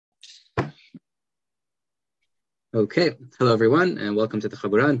Okay, hello everyone, and welcome to the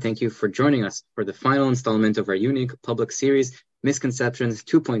Chabura, and thank you for joining us for the final installment of our unique public series, Misconceptions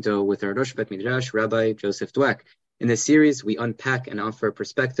 2.0, with our Rosh Bet Midrash, Rabbi Joseph Dweck. In this series, we unpack and offer a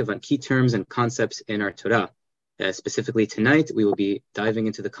perspective on key terms and concepts in our Torah. Specifically tonight, we will be diving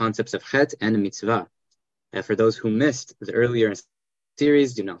into the concepts of Chet and Mitzvah. For those who missed the earlier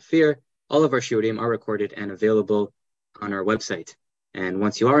series, do not fear. All of our shiurim are recorded and available on our website. And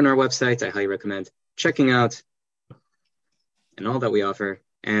once you are on our website, I highly recommend checking out and all that we offer,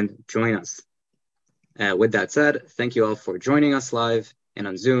 and join us. With that said, thank you all for joining us live and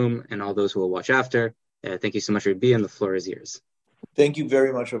on Zoom, and all those who will watch after. Thank you so much, Rabbi, and the floor is yours. Thank you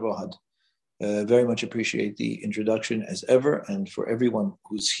very much, Rabbi. Very much appreciate the introduction as ever, and for everyone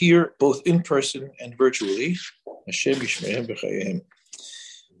who's here, both in person and virtually.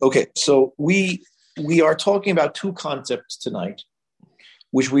 Okay, so we are talking about two concepts tonight,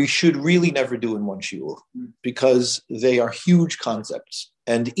 which we should really never do in one shiur, because they are huge concepts,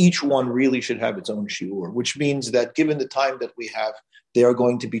 and each one really should have its own shiur, which means that given the time that we have, they are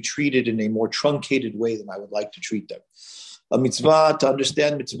going to be treated in a more truncated way than I would like to treat them. A mitzvah, to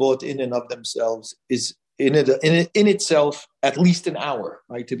understand mitzvot in and of themselves, is in itself at least an hour,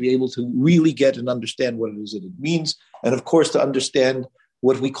 right? To be able to really get and understand what it is that it means, and of course to understand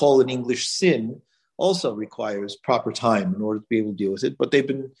what we call in English sin, also requires proper time in order to be able to deal with it. But they've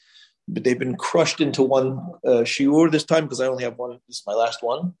been crushed into one shiur this time, because I only have one. This is my last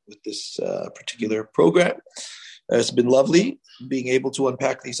one with this particular program. It's been lovely being able to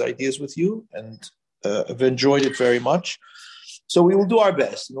unpack these ideas with you, and I've enjoyed it very much. So we will do our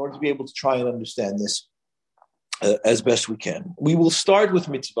best in order to be able to try and understand this as best we can. We will start with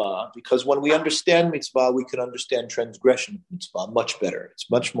mitzvah, because when we understand mitzvah, we can understand transgression of mitzvah much better.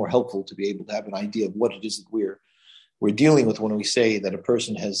 It's much more helpful to be able to have an idea of what it is that we're dealing with when we say that a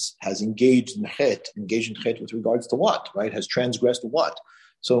person has engaged in chet with regards to what, right? Has transgressed what?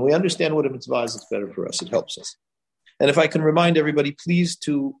 So when we understand what a mitzvah is, it's better for us. It helps us. And if I can remind everybody, please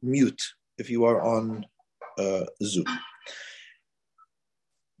to mute if you are on Zoom.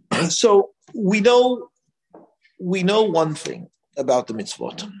 So we know one thing about the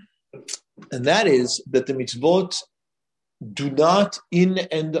mitzvot, and that is that the mitzvot do not in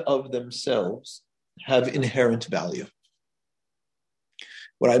and of themselves have inherent value.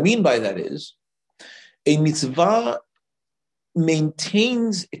 What I mean by that is a mitzvah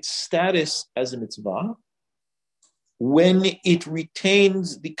maintains its status as a mitzvah when it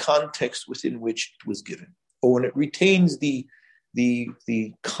retains the context within which it was given, or when it retains the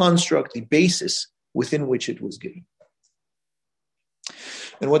construct, the basis within which it was given.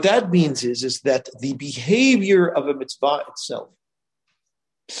 And what that means is that the behavior of a mitzvah itself,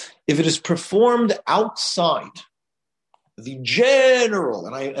 if it is performed outside the general,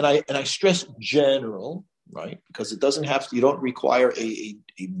 and I stress general, right? Because it doesn't have to, you don't require a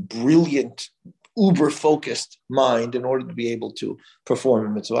brilliant, uber-focused mind in order to be able to perform a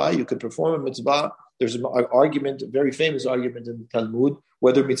mitzvah. You can perform a mitzvah. There's an argument, a very famous argument in the Talmud,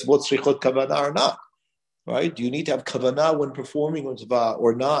 whether mitzvot tzrichot kavanah or not, right? Do you need to have kavanah when performing mitzvah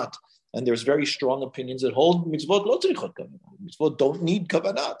or not? And there's very strong opinions that hold mitzvot lo tzrichot kavanah. Mitzvot don't need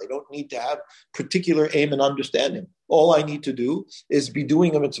kavanah. They don't need to have particular aim and understanding. All I need to do is be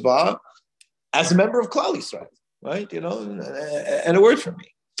doing a mitzvah as a member of Klal Yisrael, right? And a word from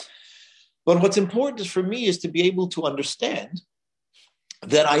me. But what's important for me is to be able to understand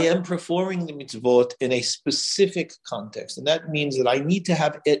that I am performing the mitzvot in a specific context. And that means that I need to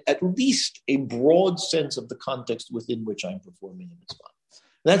have at least a broad sense of the context within which I'm performing the mitzvah.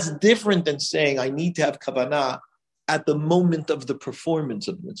 That's different than saying I need to have kavanah at the moment of the performance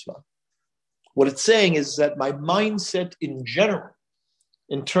of the mitzvah. What it's saying is that my mindset in general,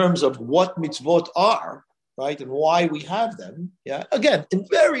 in terms of what mitzvot are, right, and why we have them, yeah, again, in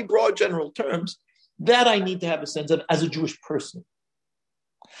very broad general terms, that I need to have a sense of as a Jewish person.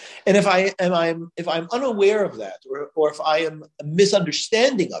 And if I'm unaware of that, or if I am a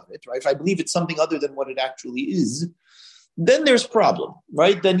misunderstanding of it, right? If I believe it's something other than what it actually is, then there's a problem,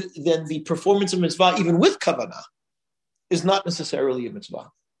 right? Then the performance of mitzvah, even with kavanah, is not necessarily a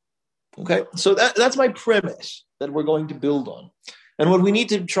mitzvah. Okay, so that's my premise that we're going to build on. And what we need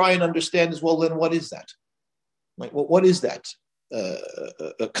to try and understand is, well, then what is that? Like, what is that?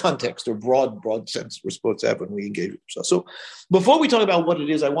 A context or broad sense we're supposed to have when we engage with ourselves. So before we talk about what it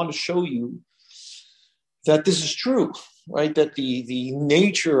is, I want to show you that this is true, right? That the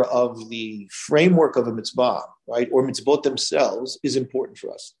nature of the framework of a mitzvah, right, or mitzvot themselves is important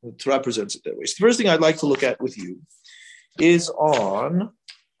for us. The Torah presents it that way. So the first thing I'd like to look at with you is on,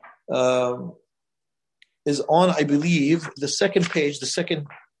 I believe, the second page, the second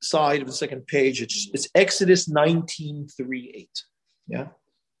side of the second page. It's Exodus 19:3-8. Yeah.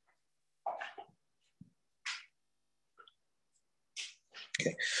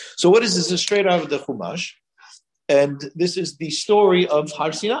 Okay. So what is this? This is straight out of the Chumash, and this is the story of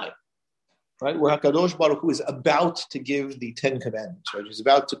Har Sinai, right? Where HaKadosh Baruch Hu is about to give the 10 Commandments, right? He's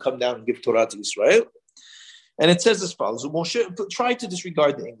about to come down and give Torah to Israel. And it says as follows. Moshe, try to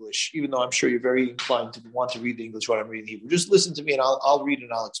disregard the English, even though I'm sure you're very inclined to want to read the English while I'm reading Hebrew. Just listen to me and I'll read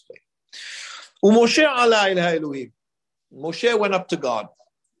and I'll explain. Moshe went up to God.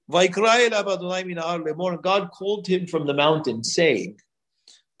 And God called him from the mountain, saying,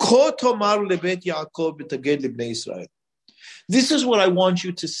 this is what I want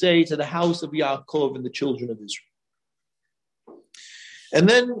you to say to the house of Yaakov and the children of Israel. And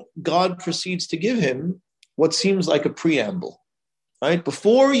then God proceeds to give him what seems like a preamble, right?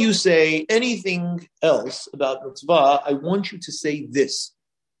 Before you say anything else about mitzvah, I want you to say this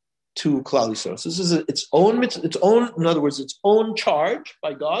to Klal Yisrael. So this is its own, in other words, its own charge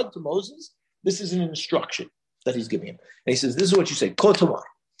by God to Moses. This is an instruction that he's giving him. And he says, this is what you say, Kotomar.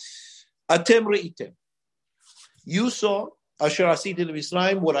 Atem re'item. You saw Asher asiti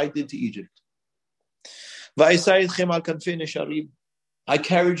leMisraim, what I did to Egypt. Va'esai etchem al kanfei nesharim. I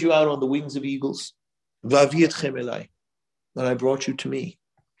carried you out on the wings of eagles. Va'avi etchem elai. And I brought you to me.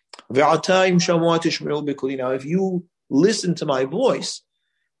 Ve'ata im shamoa tishme'u bekoli. Now, if you listen to my voice,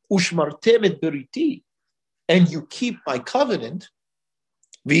 ushmartem et beriti, and you keep my covenant,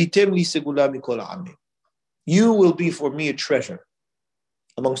 v'item li segula mikol ha'amim. You will be for me a treasure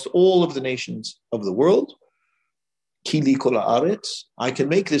amongst all of the nations of the world. Kili kol haaretz. I can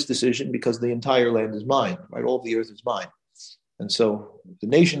make this decision because the entire land is mine, right? All of the earth is mine. And so the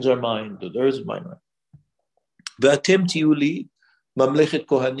nations are mine, the earth is mine. V'atem tiyu li mamlechet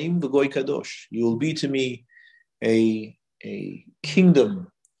kohanim v'goy kadosh. You will be to me a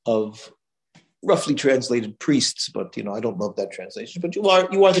kingdom of, roughly translated, priests, but I don't love that translation. But you are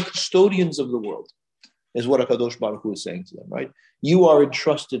the custodians of the world, is what HaKadosh Baruch Hu is saying to them, right? You are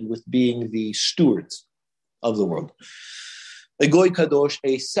entrusted with being the stewards of the world. A goy kadosh,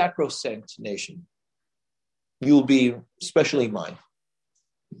 a sacrosanct nation. You will be especially mine.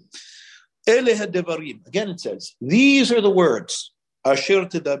 Ele hadevarim. Again it says, these are the words asher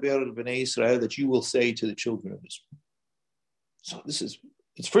tedaber b'nei Israel, that you will say to the children of Israel. So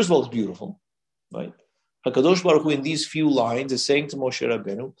it's first of all, it's beautiful, right? HaKadosh Baruch Hu in these few lines is saying to Moshe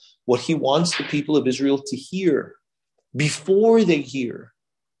Rabbeinu what he wants the people of Israel to hear before they hear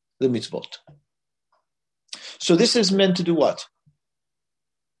the mitzvot. So this is meant to do what?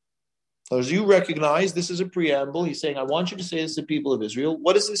 As you recognize, this is a preamble. He's saying, I want you to say this to the people of Israel.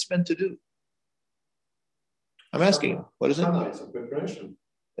 What is this meant to do? I'm asking you, what is it? It's a preparation.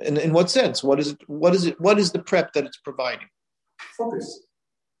 In what sense? What is it? What is the prep that it's providing? Focus.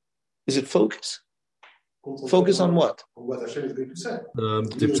 Is it focus? Focus on what? On what Hashem is going to say.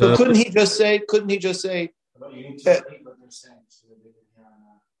 So couldn't he just say, You need to repeat what they're saying so that they can hear.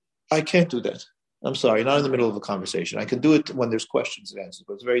 I can't do that. I'm sorry, not in the middle of a conversation. I can do it when there's questions and answers,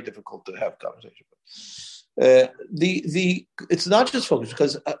 but it's very difficult to have a conversation. It's not just focus,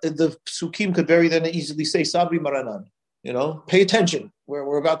 because the psukim could very then easily say Sabri Maranan, pay attention.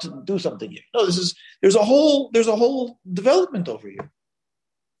 We're about to do something here. No, there's a whole development over here.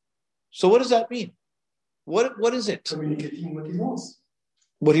 So what does that mean? What is it? Communicating what he wants.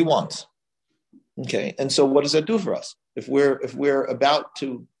 What he wants. Okay, and so what does that do for us? If we're about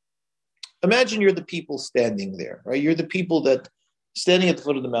to imagine you're the people standing there, right? You're the people that standing at the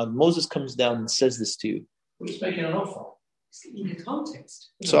foot of the mountain. Moses comes down and says this to you. We're just making an offer. It's giving a context.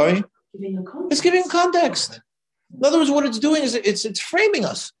 Sorry? It's giving a context. In other words, what it's doing is it's framing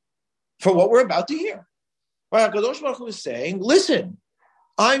us for what we're about to hear. Right? HaKadosh Baruch Hu is saying, listen,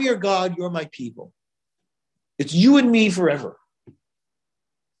 I'm your God, you're my people. It's you and me forever.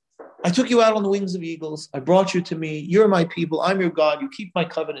 I took you out on the wings of eagles. I brought you to me. You're my people. I'm your God. You keep my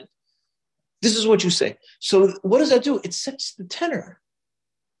covenant. This is what you say. So what does that do? It sets the tenor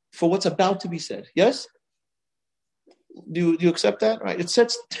for what's about to be said. Yes? Do you accept that? Right? It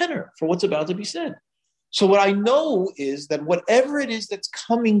sets the tenor for what's about to be said. So what I know is that whatever it is that's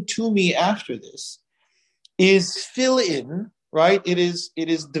coming to me after this is fill in, right? It is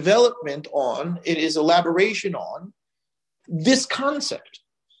development on, it is elaboration on this concept.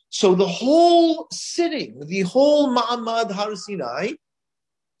 So the whole sitting, the whole Ma'amad Har Sinai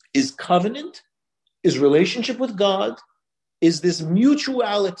is covenant, is relationship with God, is this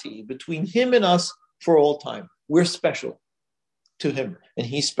mutuality between him and us for all time. We're special to him, and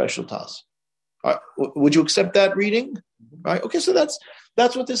he's special to us. All right, would you accept that reading? Right? Okay, so that's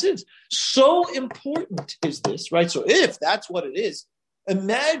what this is. So important is this, right? So if that's what it is,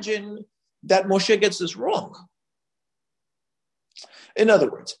 Imagine that Moshe gets this wrong. In other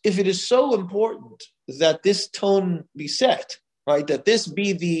words, if it is so important that this tone be set, right, that this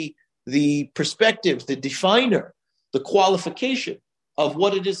be the perspective, the definer, the qualification of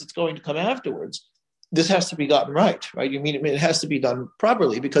what it is that's going to come afterwards, this has to be gotten right? You mean it has to be done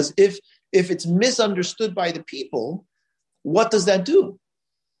properly, because if it's misunderstood by the people, what does that do?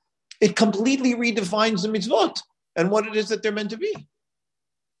 It completely redefines the mitzvot and what it is that they're meant to be.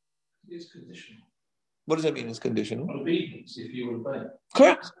 It's conditional. What does that mean? It's conditional. Obedience, if you obey.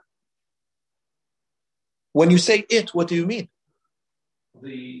 Correct. When you say it, what do you mean?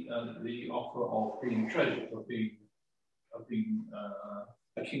 The offer of being treasured, of being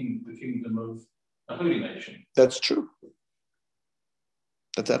the kingdom of a holy nation. That's true.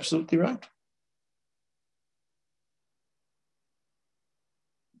 That's absolutely right.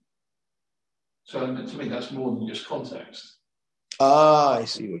 So to me, that's more than just context. I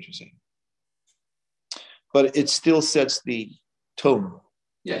see what you're saying. But it still sets the tone.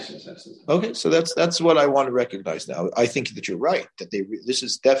 Yes, it sets the tone. Okay, so that's what I want to recognize now. I think that you're right, that this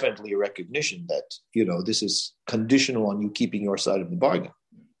is definitely a recognition that, this is conditional on you keeping your side of the bargain,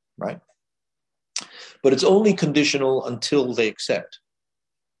 right? But it's only conditional until they accept.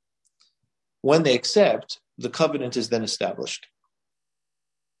 When they accept, the covenant is then established,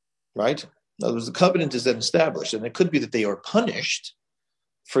 right? In other words, the covenant is then established, and it could be that they are punished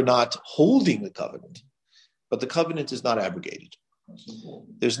for not holding the covenant, but the covenant is not abrogated.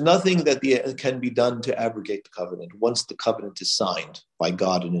 There's nothing that can be done to abrogate the covenant once the covenant is signed by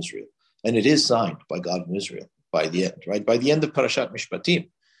God and Israel. And it is signed by God and Israel by the end, right? By the end of Parashat Mishpatim,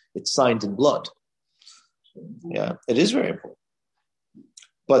 it's signed in blood. Yeah, it is very important.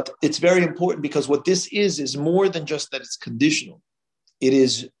 But it's very important because what this is more than just that it's conditional. It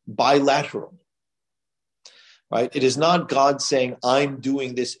is bilateral, right? It is not God saying, I'm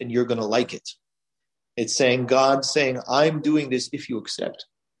doing this and you're going to like it. It's saying, God saying, I'm doing this if you accept.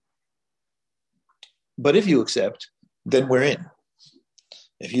 But if you accept, then we're in.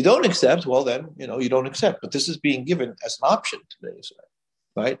 If you don't accept, well then, you don't accept. But this is being given as an option to Israel,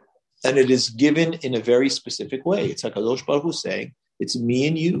 right? And it is given in a very specific way. It's HaKadosh Baruch Hu saying, it's me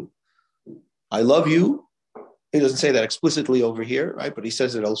and you. I love you. He doesn't say that explicitly over here, right? But he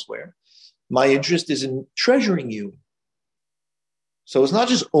says it elsewhere. My interest is in treasuring you. So it's not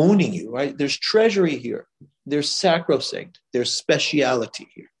just owning you, right? There's treasury here. There's sacrosanct. There's speciality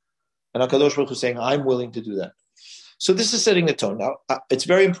here. And HaKadosh Baruch Hu is saying, I'm willing to do that. So this is setting the tone. Now, it's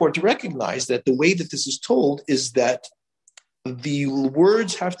very important to recognize that the way that this is told is that the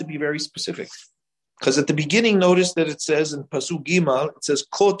words have to be very specific. Because at the beginning, notice that it says in Pasuk Gimal, it says,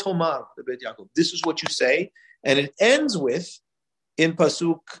 Ko tomar, this is what you say. And it ends with, in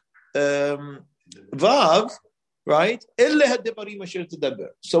Pasuk Vav, right?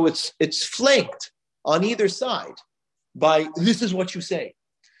 So it's flanked on either side by, this is what you say.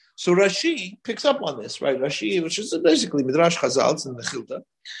 So Rashi picks up on this, right? Rashi, which is basically Midrash Chazal, it's in the Chilta.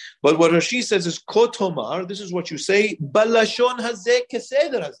 But what Rashi says is, Ko tomar, this is what you say, balashon hazeh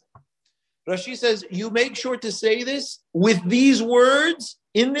keseder hazeh. Rashi says, you make sure to say this with these words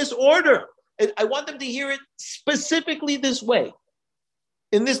in this order. And I want them to hear it specifically this way,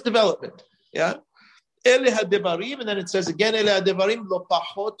 in this development. Yeah? And then it says again, lo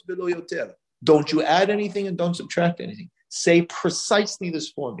pachot velo yoter. Don't you add anything and don't subtract anything. Say precisely this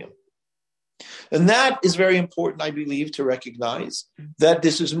formula. And that is very important, I believe, to recognize that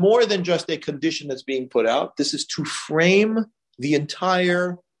this is more than just a condition that's being put out. This is to frame the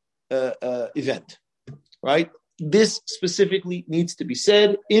entire event, right? This specifically needs to be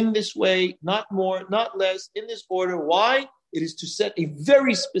said in this way, not more, not less, in this order. Why? It is to set a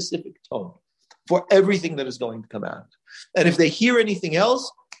very specific tone for everything that is going to come out. And if they hear anything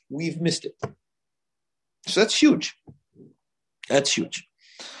else, we've missed it. So that's huge. That's huge.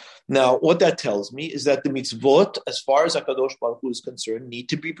 Now, what that tells me is that the mitzvot, as far as HaKadosh Baruch Hu is concerned, need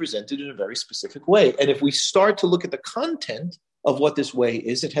to be presented in a very specific way. And if we start to look at the content of what this way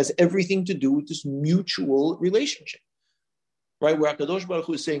is, it has everything to do with this mutual relationship, right? Where HaKadosh Baruch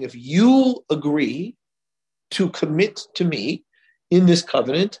Hu is saying, if you agree to commit to me in this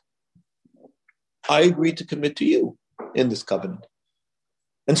covenant, I agree to commit to you in this covenant.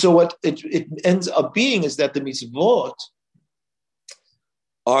 And so what it ends up being is that the mitzvot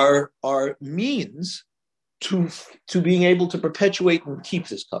are means to being able to perpetuate and keep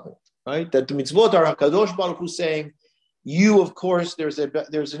this covenant, right? That the mitzvot are HaKadosh Baruch Hu saying, you, of course, there's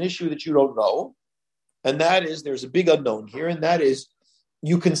an issue that you don't know, and that is there's a big unknown here, and that is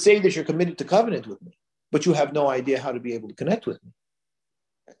you can say that you're committed to covenant with me, but you have no idea how to be able to connect with me.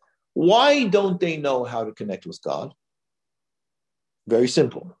 Why don't they know how to connect with God? Very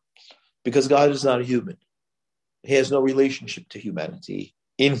simple. Because God is not a human. He has no relationship to humanity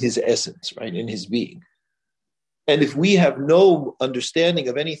in his essence, right? In his being. And if we have no understanding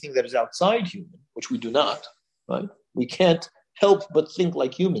of anything that is outside human, which we do not, right? We can't help but think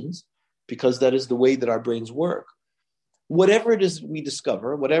like humans because that is the way that our brains work. Whatever it is we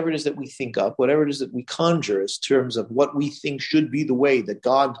discover, whatever it is that we think up, whatever it is that we conjure as terms of what we think should be the way that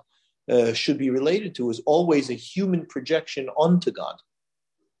God should be related to is always a human projection onto God.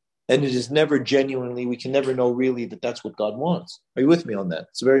 And it is never genuinely, we can never know really that that's what God wants. Are you with me on that?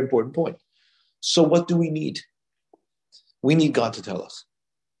 It's a very important point. So what do we need? We need God to tell us.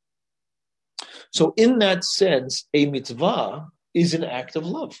 So in that sense, a mitzvah is an act of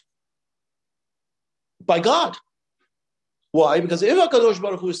love by God. Why? Because if HaKadosh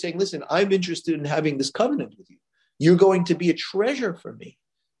Baruch Hu is saying, listen, I'm interested in having this covenant with you. You're going to be a treasure for me.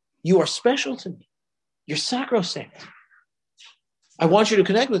 You are special to me. You're sacrosanct. I want you to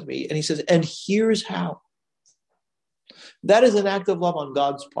connect with me. And he says, and here's how. That is an act of love on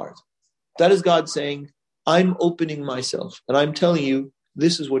God's part. That is God saying, I'm opening myself and I'm telling you,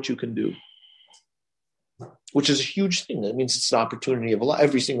 this is what you can do. Which is a huge thing. That means it's an opportunity of a life.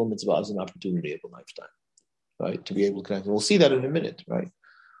 Every single mitzvah is an opportunity of a lifetime, right? To be able to connect. And we'll see that in a minute, right?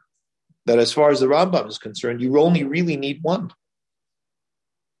 That as far as the Rambam is concerned, you only really need one.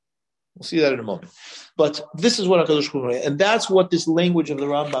 We'll see that in a moment. But this is what HaKadosh Baruch Hu, and that's what this language of the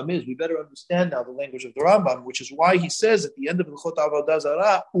Rambam is. We better understand now the language of the Rambam, which is why he says at the end of Hilchot Avodah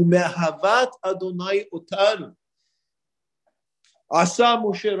Zarah, Umehavat Adonai Otanu, Asa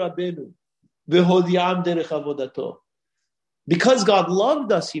Moshe Rabbeinu, V'hodiam derech avodato. Because God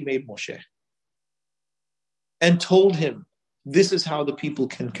loved us, he made Moshe and told him, this is how the people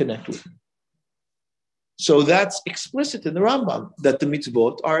can connect with him. So that's explicit in the Rambam, that the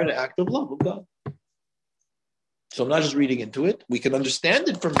mitzvot are an act of love of God. So I'm not just reading into it. We can understand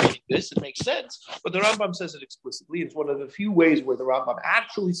it from reading this. It makes sense. But the Rambam says it explicitly. It's one of the few ways where the Rambam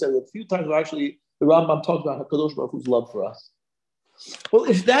actually says it. A few times where actually the Rambam talks about HaKadosh Baruch Hu's love for us. Well,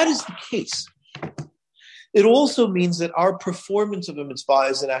 if that is the case, it also means that our performance of a mitzvah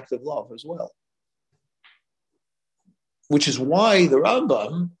is an act of love as well. Which is why the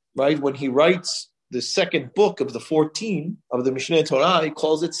Rambam, right, when he writes the second book of the 14 of the Mishneh Torah, he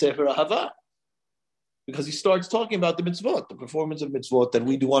calls it Sefer Ahava. Because he starts talking about the mitzvot, the performance of mitzvot that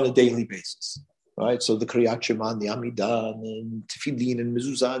we do on a daily basis. Right? So the Kriyat Shema, the Amidah, and Tefillin, and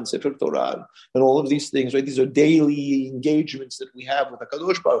Mezuzah, and Sefer Torah, and all of these things, right? These are daily engagements that we have with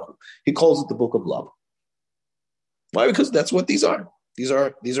HaKadosh Baruch Hu. He calls it the book of love. Why? Because that's what these are. These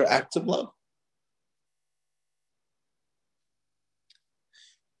are acts of love.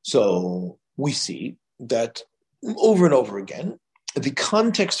 So we see that over and over again, the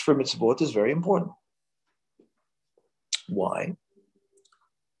context for mitzvot is very important. Why?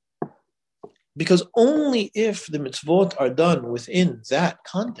 Because only if the mitzvot are done within that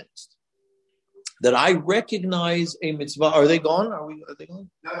context that I recognize a mitzvah. Are they gone? Are they gone?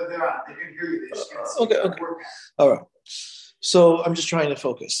 No, they're on. They can hear you. They just can't see. Okay. All right. So I'm just trying to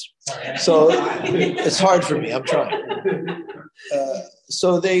focus. So it's hard for me. I'm trying.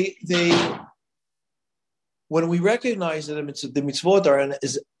 So they when we recognize that the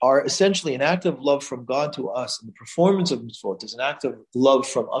mitzvot are essentially an act of love from God to us, and the performance of mitzvot is an act of love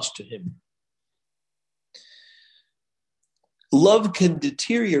from us to Him. Love can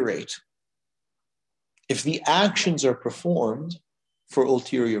deteriorate if the actions are performed for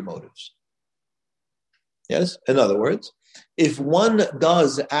ulterior motives. Yes? In other words, if one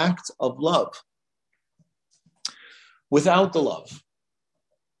does acts of love without the love,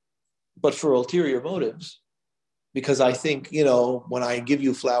 but for ulterior motives, because I think, when I give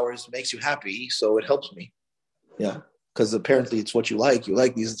you flowers, it makes you happy, so it helps me. Yeah, because apparently it's what you like. You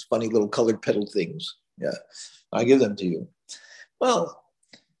like these funny little colored petal things. Yeah, I give them to you. Well,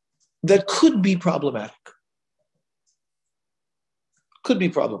 that could be problematic. Could be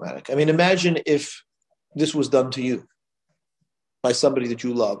problematic. I mean, imagine if this was done to you by somebody that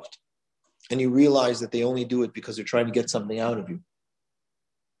you loved, and you realize that they only do it because they're trying to get something out of you,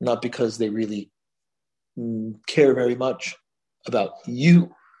 not because they really care very much about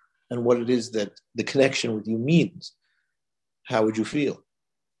you and what it is that the connection with you means. How would you feel?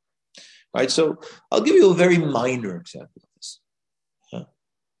 Right? So I'll give you a very minor example of this.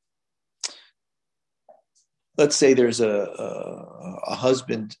 Let's say there's a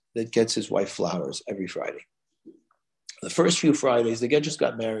husband that gets his wife flowers every Friday. The first few Fridays, they just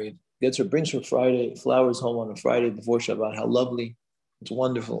got married, brings her flowers home on a Friday before Shabbat. How lovely. It's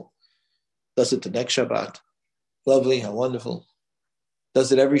wonderful. Does it the next Shabbat. Lovely, how wonderful.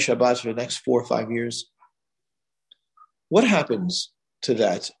 Does it every Shabbat for the next 4 or 5 years. What happens to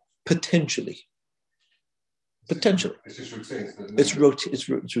that potentially? Potentially. It's just routine. It's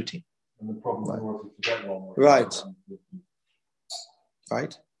routine. And the problem is to get one. Right.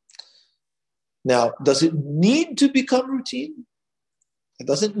 Right. Now, does it need to become routine? It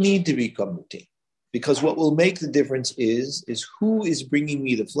doesn't need to become routine. Because what will make the difference is who is bringing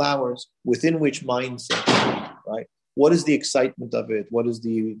me the flowers, within which mindset, right? What is the excitement of it? What is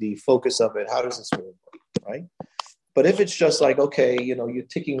the focus of it? How does this work, right? But if it's just like, okay, you're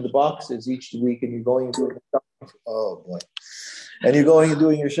ticking the boxes each week and you're going and doing shopping, oh boy, and you're going and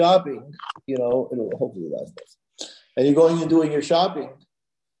doing your shopping, it'll hopefully last us. And you're going and doing your shopping,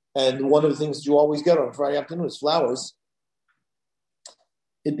 and one of the things that you always get on Friday afternoon is flowers.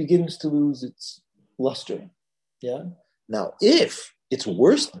 It begins to lose its luster. Yeah. Now, if it's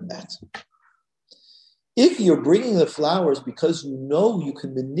worse than that, if you're bringing the flowers because you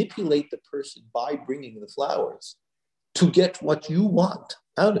can manipulate the person by bringing the flowers to get what you want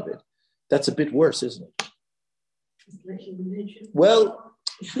out of it, that's a bit worse, isn't it? Like human nature. Well,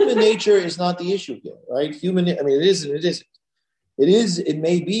 human nature is not the issue here, right? It is and it isn't. It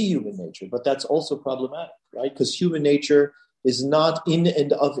may be human nature, but that's also problematic, right? Because human nature is not in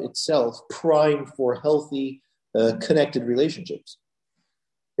and of itself primed for healthy, connected relationships.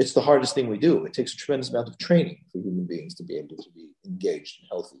 It's the hardest thing we do. It takes a tremendous amount of training for human beings to be able to be engaged in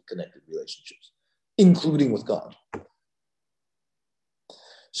healthy, connected relationships, including with God.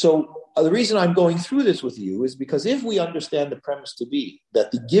 So the reason I'm going through this with you is because if we understand the premise to be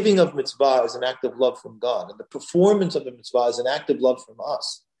that the giving of mitzvah is an act of love from God and the performance of the mitzvah is an act of love from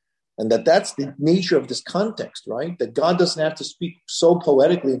us, and that's the nature of this context, right? That God doesn't have to speak so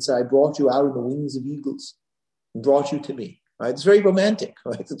poetically and say, I brought you out on the wings of eagles and brought you to me, right? It's very romantic,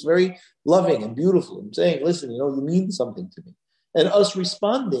 right? It's very loving and beautiful and saying, listen, you mean something to me. And us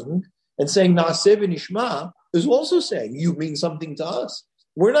responding and saying, Na'aseh v'nishma, is also saying, you mean something to us.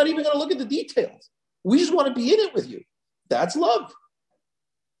 We're not even going to look at the details. We just want to be in it with you. That's love.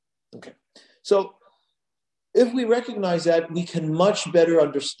 Okay. So if we recognize that, we can much better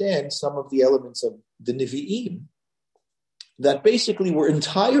understand some of the elements of the Nevi'im that basically were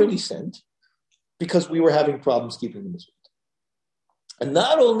entirely sent because we were having problems keeping the mitzvot. And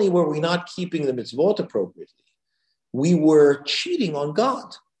not only were we not keeping the mitzvot appropriately, we were cheating on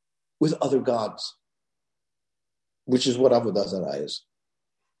God with other gods, which is what Avodah Zarah is.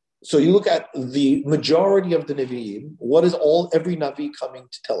 So you look at the majority of the Nevi'im, what is every Navi coming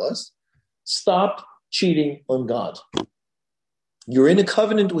to tell us? Stop cheating on God. You're in a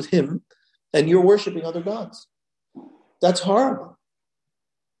covenant with him and you're worshiping other gods. That's horrible.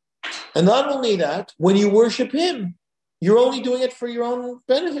 And not only that, when you worship him, you're only doing it for your own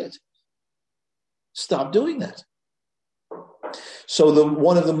benefit. Stop doing that. So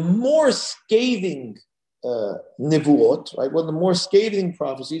one of the more scathing nivuot, right? One of the more scathing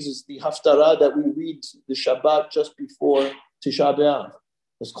prophecies is the haftarah that we read the Shabbat just before Tisha B'Av.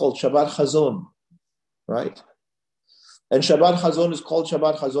 It's called Shabbat Chazon, right? And Shabbat Chazon is called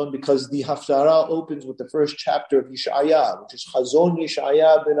Shabbat Chazon because the haftarah opens with the first chapter of Yeshaya, which is Chazon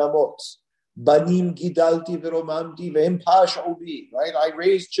Yeshaya ben Amos. Banim gidalti v'romamti v'hem pash'u bi, right? I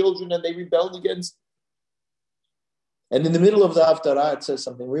raised children and they rebelled against me. And in the middle of the haftarah, it says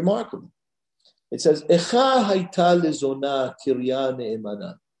something remarkable. It says, Echa hayta lezona kirya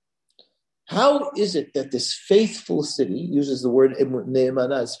ne'emana. How is it that this faithful city uses the word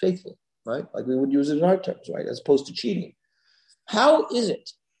ne'emana as faithful, right? Like we would use it in our terms, right? As opposed to cheating. How is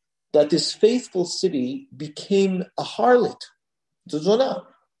it that this faithful city became a harlot? Zona.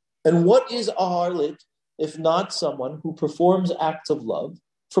 And what is a harlot if not someone who performs acts of love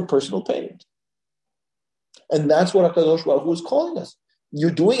for personal payment? And that's what HaKadosh Baruch Hu is calling us. You're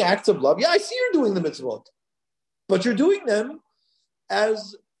doing acts of love. Yeah, I see you're doing the mitzvot. But you're doing them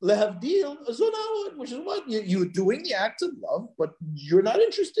as lehavdil zonah, which is what? You're doing the acts of love, but you're not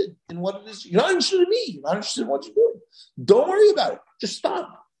interested in what it is. You're not interested in me. You're not interested in what you're doing. Don't worry about it. Just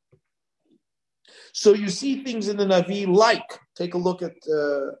stop. So you see things in the Navi like, take a look at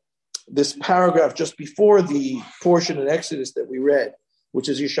this paragraph just before the portion in Exodus that we read, which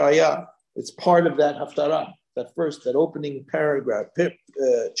is Yeshaya. It's part of that haftarah. That opening paragraph,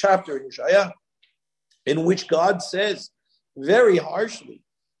 chapter in Yeshaya, in which God says very harshly,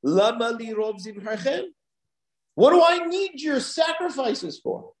 Lama li rov zibharchem? What do I need your sacrifices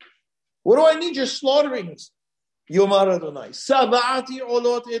for? What do I need your slaughterings? Yomar Adonai, Sab'ati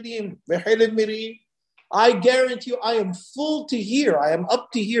olot edim v'chelet miri. I guarantee you, I am full to here. I am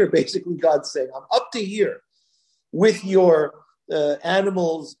up to here, basically God's saying. I'm up to here with your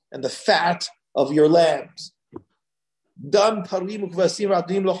animals and the fat of your lambs. Dam parim ukvasim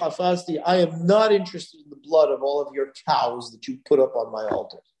adim lo hafazti. I am not interested in the blood of all of your cows that you put up on my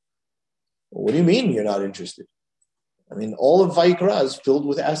altar. Well, what do you mean you're not interested? I mean, all of Vayikra is filled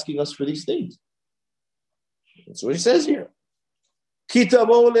with asking us for these things. That's what he says here.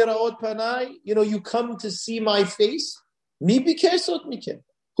 Kitabo leraot panai. You come to see my face. Mi bikesot mikem.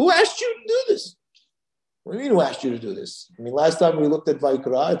 Who asked you to do this? What do you mean who asked you to do this? I mean, last time we looked at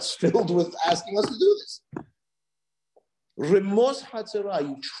Vayikra, it's filled with asking us to do this. Remos hatzera,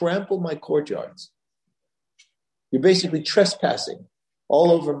 you trample my courtyards. You're basically trespassing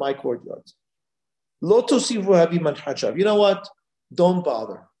all over my courtyards. Lo tosivu habi man hachav. You know what? Don't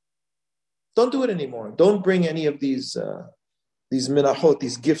bother. Don't do it anymore. Don't bring any of these minachot,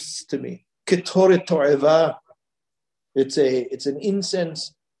 these gifts to me. Ketoret to'eva. It's an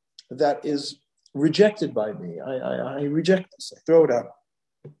incense that is rejected by me. I reject this. I throw it out.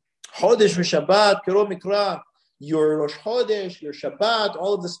 Chodesh v'Shabbat, kero mikra. Your Rosh Chodesh, your Shabbat,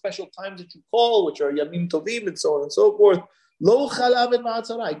 all of the special times that you call, which are Yamim Tovim and so on and so forth. Lo chalav and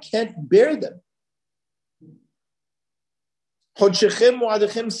ma'atzara. I can't bear them. Chodshechem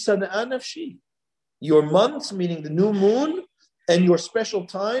mu'adechem san'a nafshi. Your months, meaning the new moon, and your special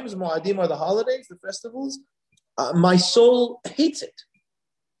times, mu'adim are the holidays, the festivals, my soul hates it.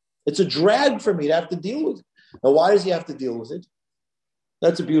 It's a drag for me to have to deal with it. Now, why does he have to deal with it?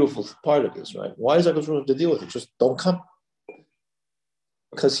 That's a beautiful part of this, right? Why does HaKadosh Baruch Hu have to deal with it? Just don't come.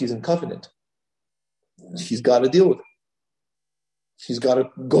 Because he's in covenant. He's got to deal with it. He's got to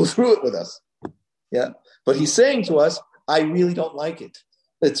go through it with us. Yeah. But he's saying to us, I really don't like it.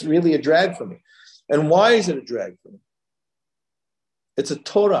 It's really a drag for me. And why is it a drag for me? It's a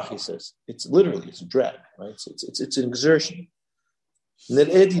Torah, he says. It's a drag, right? It's an exertion.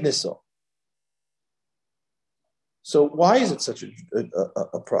 So why is it such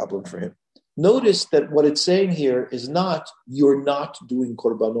a problem for him? Notice that what it's saying here is not, you're not doing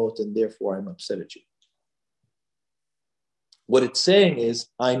korbanot and therefore I'm upset at you. What it's saying is,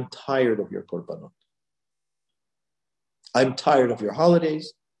 I'm tired of your korbanot. I'm tired of your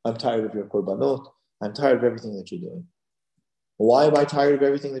holidays. I'm tired of your korbanot. I'm tired of everything that you're doing. Why am I tired of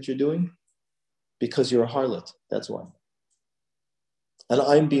everything that you're doing? Because you're a harlot. That's why. And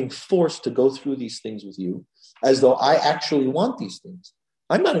I'm being forced to go through these things with you as though I actually want these things.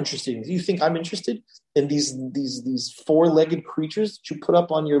 I'm not interested in. Do you think I'm interested in these four-legged creatures that you put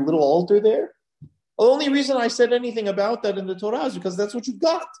up on your little altar there? The only reason I said anything about that in the Torah is because that's what you've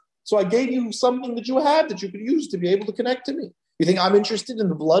got. So I gave you something that you had that you could use to be able to connect to me. You think I'm interested in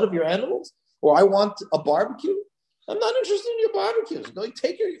the blood of your animals? Or I want a barbecue? I'm not interested in your barbecues. Go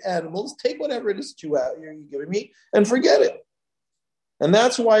take your animals, take whatever it is that you're giving me, and forget it. And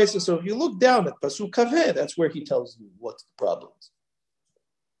that's why it says, so if you look down at Pasuk Kaveh, that's where he tells you what's the problems.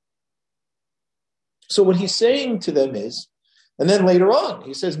 So what he's saying to them is, and then later on,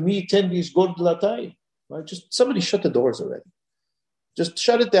 he says, Mi tendis god latai. Right? Just somebody shut the doors already. Just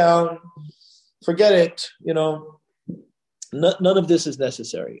shut it down. Forget it. None of this is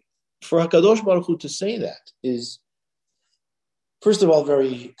necessary. For HaKadosh Baruch Hu to say that is, first of all,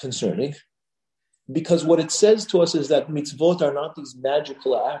 very concerning. Because what it says to us is that mitzvot are not these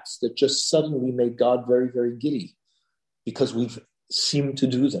magical acts that just suddenly make God very, very giddy because we've seemed to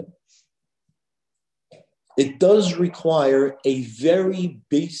do them. It does require a very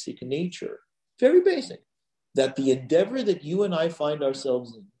basic nature, very basic, that the endeavor that you and I find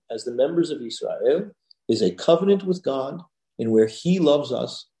ourselves in as the members of Israel is a covenant with God in where He loves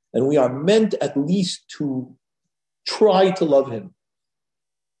us, and we are meant at least to try to love Him.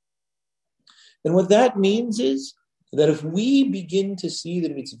 And what that means is that if we begin to see the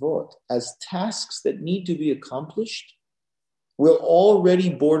mitzvot as tasks that need to be accomplished, we're already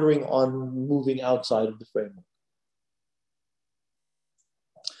bordering on moving outside of the framework.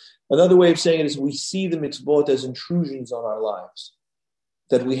 Another way of saying it is we see the mitzvot as intrusions on our lives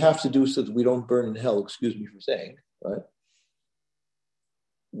that we have to do so that we don't burn in hell, excuse me for saying, right?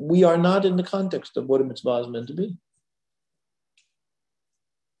 We are not in the context of what a mitzvah is meant to be.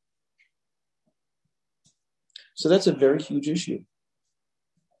 So that's a very huge issue.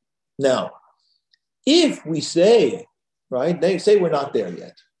 Now, if we say, right, they say we're not there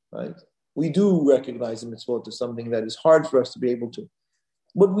yet, right? We do recognize the mitzvot as something that is hard for us to be able to.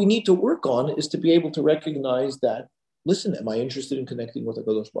 What we need to work on is to be able to recognize that, listen, am I interested in connecting with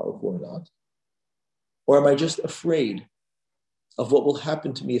HaKadosh Baruch Hu or not? Or am I just afraid of what will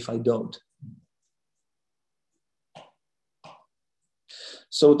happen to me if I don't?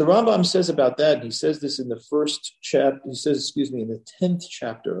 So what the Rambam says about that, and he says this in the first chapter, in the 10th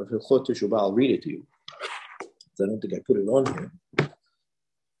chapter of Hilchot Teshuvah, I'll read it to you. I don't think I put it on here,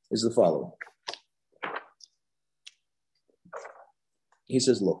 is the following. He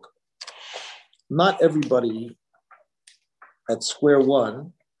says, look, not everybody at square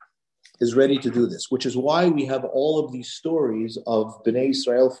one is ready to do this, which is why we have all of these stories of Bnei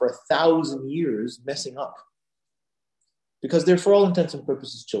Israel for 1,000 years messing up. Because they're, for all intents and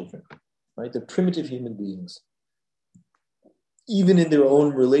purposes, children, right? They're primitive human beings. Even in their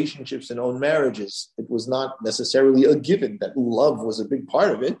own relationships and own marriages, it was not necessarily a given that love was a big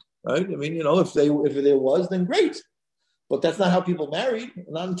part of it, right? I mean, if there was, then great. But that's not how people married,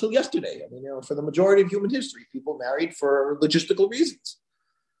 not until yesterday. I mean, for the majority of human history, people married for logistical reasons.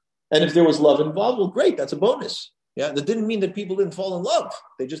 And if there was love involved, well, great, that's a bonus. Yeah, that didn't mean that people didn't fall in love.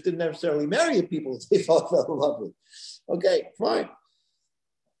 They just didn't necessarily marry the people that they fell in love with. Okay, fine.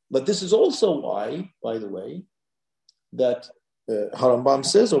 But this is also why, by the way, that Harambam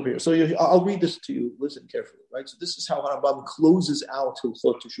says over here. So I'll read this to you. Listen carefully, right? So this is how Harambam closes out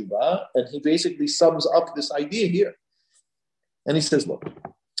Hilchot Teshuvah, and he basically sums up this idea here. And he says, look,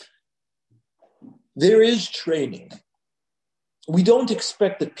 there is training. We don't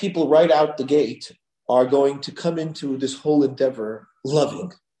expect that people right out the gate are going to come into this whole endeavor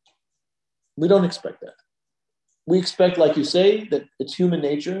loving. We don't expect that. We expect, like you say, that it's human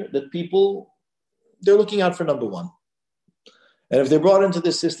nature, that people, they're looking out for number one. And if they're brought into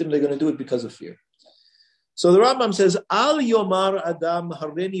this system, they're going to do it because of fear. So the Rambam says, Al Yomar Adam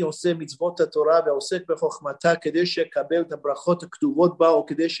Hareni Yoseh Mitzvot HaTorah Ve'osek Bechochmata Kedei Shekabel Tabrachot HaKtuvot Ba O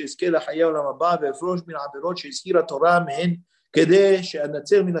Kedei She'ezkeh L'Chayei Olam Haba Ve'efrosh Min Averot She'ezkira Torah Mehen Kedei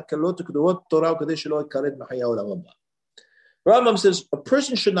She'anatzel Min HaKalot HaKtuvot Torah Kedei She'lo Yikaret B'Chayei Olam Haba. Rambam says, a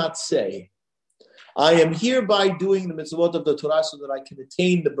person should not say, I am hereby doing the mitzvot of the Torah so that I can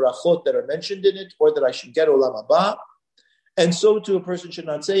attain the brachot that are mentioned in it, or that I should get Olam Haba. And so too, a person should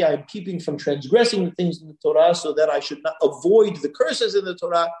not say, I am keeping from transgressing the things in the Torah so that I should not avoid the curses in the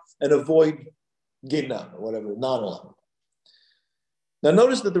Torah and avoid Ginam, or whatever, non-Olam. Now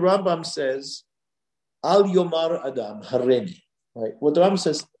notice that the Rambam says, Al Yomar Adam Hareni. Right? What the Rambam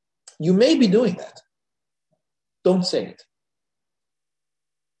says, you may be doing that. Don't say it.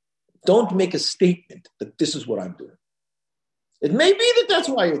 Don't make a statement that this is what I'm doing. It may be that that's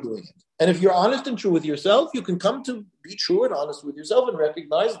why you're doing it. And if you're honest and true with yourself, you can come to be true and honest with yourself and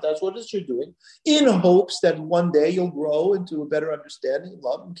recognize that that's what it is you're doing, in hopes that one day you'll grow into a better understanding,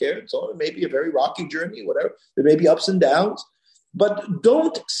 love and care and so on. It may be a very rocky journey, whatever. There may be ups and downs. But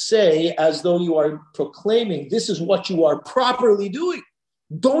don't say as though you are proclaiming this is what you are properly doing.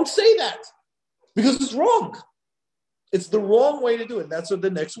 Don't say that, because it's wrong. It's the wrong way to do it. And that's what the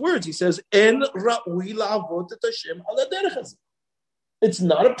next words. He says, En ra'ui la'avot et Hashem ala derech hazeh. It's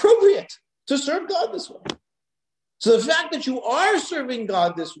not appropriate to serve God this way. So the fact that you are serving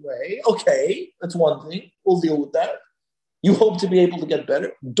God this way, okay, that's one thing. We'll deal with that. You hope to be able to get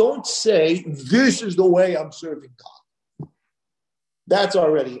better. Don't say, this is the way I'm serving God. That's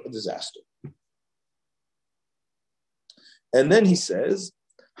already a disaster. And then he says,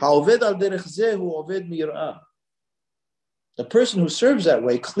 Ha'oved al derech zeh hu oved mir'ah. A person who serves that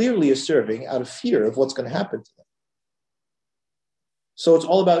way clearly is serving out of fear of what's going to happen to them. So it's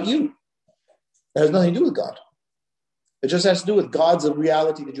all about you. It has nothing to do with God. It just has to do with God's a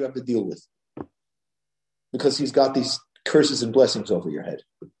reality that you have to deal with, because he's got these curses and blessings over your head.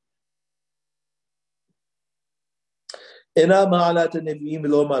 This is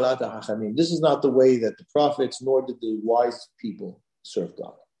not the way that the prophets nor did the wise people serve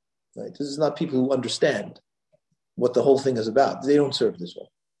God. Right? This is not people who understand what the whole thing is about. They don't serve this way.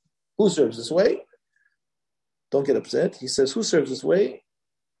 Who serves this way? Don't get upset. He says, who serves this way?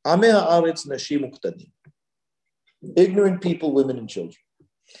 Ameh haaretz nashim uqtadim. Ignorant people, women, and children.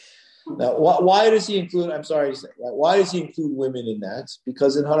 Now, why does he include, I'm sorry to say, right? Why does he include women in that?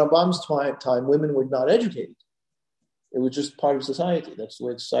 Because in Harambam's time, women were not educated. It was just part of society. That's the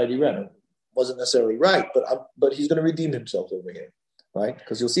way society ran. It wasn't necessarily right, but he's going to redeem himself over here, right?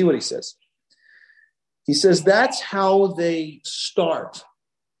 Because you'll see what he says. He says that's how they start.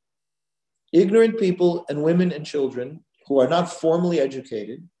 Ignorant people and women and children who are not formally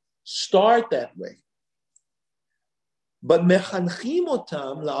educated start that way. But mechanchim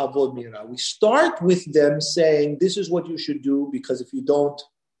otam la'avod mira. We start with them saying, this is what you should do, because if you don't,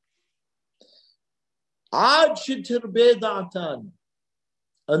 ad shetirbe da'atan,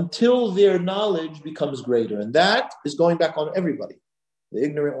 until their knowledge becomes greater. And that is going back on everybody. The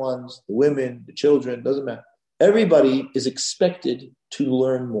ignorant ones, the women, the children, doesn't matter. Everybody is expected to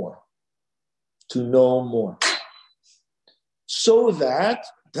learn more, to know more. So that,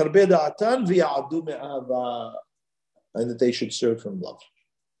 and that they should serve from love.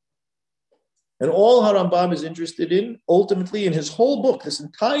 And all Harambam is interested in, ultimately in his whole book, this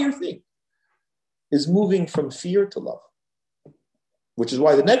entire thing, is moving from fear to love. which is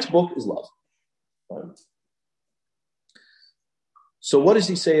why the next book is love. Right? So what does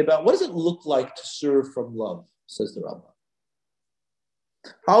he say about, what does it look like to serve from love, says the Rabbi.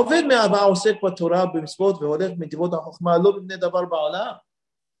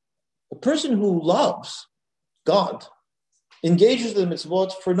 A person who loves God engages in the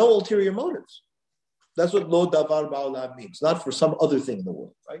mitzvot for no ulterior motives. That's what lo davar ba'olam means, not for some other thing in the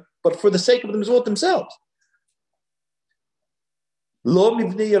world, right? But for the sake of the mitzvot themselves. Not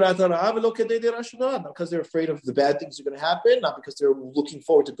because they're afraid of the bad things that are going to happen, not because they're looking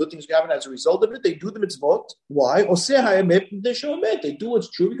forward to good things to happen as a result of it. They do the mitzvot. Why? They do what's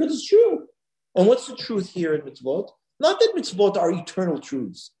true because it's true. And what's the truth here in mitzvot? Not that mitzvot are eternal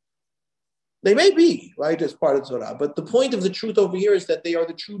truths. They may be, right, as part of Torah. But the point of the truth over here is that they are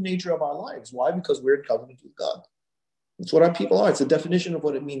the true nature of our lives. Why? Because we're in covenant with God. That's what our people are. It's the definition of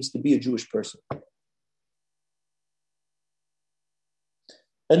what it means to be a Jewish person.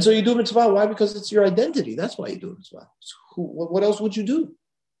 And so you do mitzvah. Why? Because it's your identity. That's why you do mitzvah. What else would you do?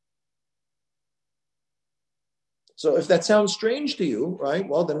 So if that sounds strange to you, right,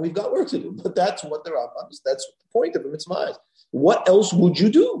 well, then we've got work to do. But that's what the Rambam is. That's what the point of a mitzvah is. What else would you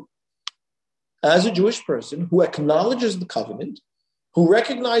do? As a Jewish person who acknowledges the covenant, who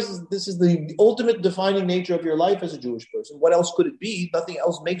recognizes that this is the ultimate defining nature of your life as a Jewish person, what else could it be? Nothing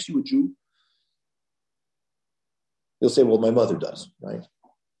else makes you a Jew. You'll say, well, my mother does, right?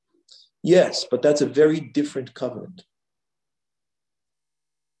 Yes, but that's a very different covenant.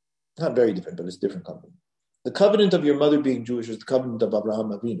 Not very different, but it's a different covenant. The covenant of your mother being Jewish is the covenant of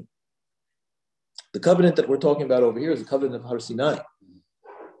Abraham Avinu. The covenant that we're talking about over here is the covenant of Har Sinai.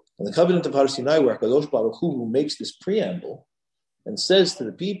 And the covenant of Har Sinai, where HaKadosh Baruch Hu, who makes this preamble and says to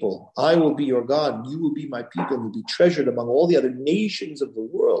the people, I will be your God, and you will be my people, and will be treasured among all the other nations of the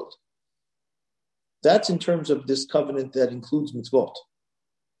world. That's in terms of this covenant that includes mitzvot.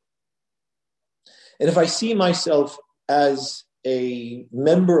 And if I see myself as a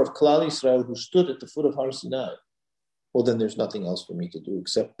member of Klal Yisrael who stood at the foot of Har Sinai, well, then there's nothing else for me to do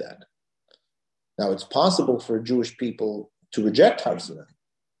except that. Now, it's possible for Jewish people to reject Har Sinai.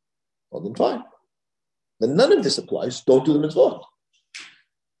 Well, then fine. Then none of this applies. Don't do the mitzvot.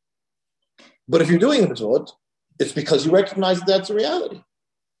 But if you're doing the mitzvot, it's because you recognize that that's a reality.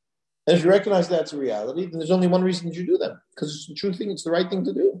 And if you recognize that's a reality, then there's only one reason that you do them, because it's the true thing, it's the right thing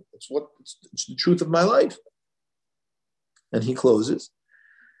to do. It's the truth of my life. And he closes.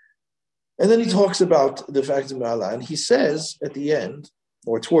 And then he talks about the fact of Ma'ala, and he says at the end,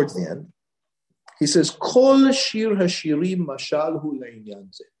 or towards the end, he says, Kol shir hashirim mashal hu le'inyan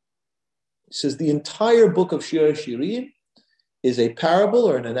zeh. He says the entire book of Shir HaShirim is a parable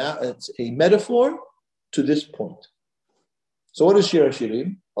or it's a metaphor to this point. So what is Shir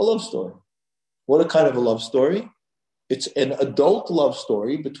HaShirim? A love story. What a kind of a love story? It's an adult love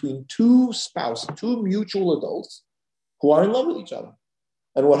story between two mutual adults who are in love with each other.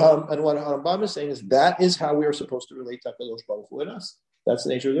 And what Rambam is saying is that is how we are supposed to relate to HaKadosh Baruch Hu and us. That's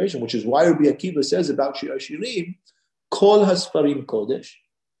the nature of the relation, which is why Rabbi Akiva says about Shir HaShirim, Kol HaSfarim Kodesh.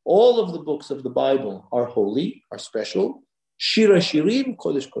 All of the books of the Bible are holy, are special. Shir HaShirim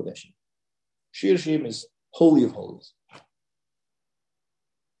Kodesh Kodeshim. Shir HaShirim is holy of holies.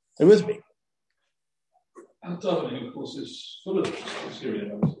 Are you with me? And davening, of course, is full of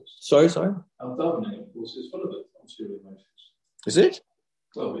Syrian motives. Sorry? And davening, of course, is full of it on Syrian motives. Is it?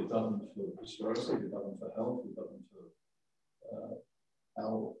 Well, we've done for prosperity, we've done for health, we've done for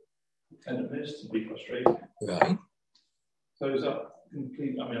how content is to be frustrated. Right. So is that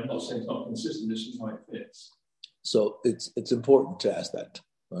complete? I mean, I'm not saying it's not consistent, this is how it fits. So it's important to ask that,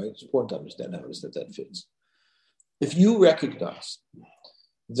 right? It's important to understand how it is that fits. If you recognize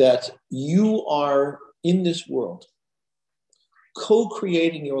that you are in this world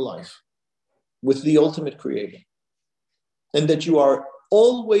co-creating your life with the ultimate creator, and that you are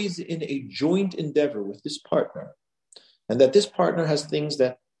always in a joint endeavor with this partner, and that this partner has things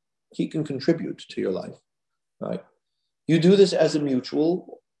that he can contribute to your life, right? You do this as a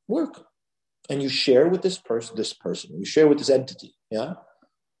mutual work, and you share with this person, you share with this entity, yeah?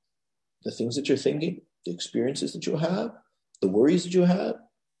 The things that you're thinking, the experiences that you have, the worries that you have.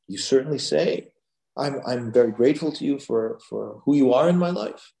 You certainly say, I'm very grateful to you for who you are in my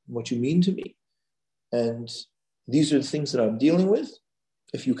life, and what you mean to me. And these are the things that I'm dealing with.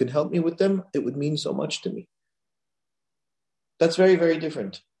 If you can help me with them, it would mean so much to me. That's very, very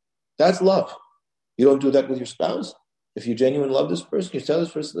different. That's love. You don't do that with your spouse. If you genuinely love this person, you tell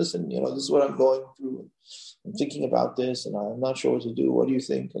this person, listen, this is what I'm going through. I'm thinking about this, and I'm not sure what to do. What do you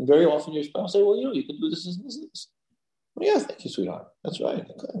think? And very often your spouse say, well, you can do this and this and this. Well, yeah, thank you, sweetheart. That's right.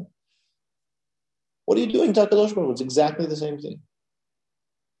 Okay. What are you doing, HaKadosh Baruch Hu? It's exactly the same thing.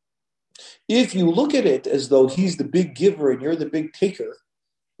 If you look at it as though he's the big giver and you're the big taker,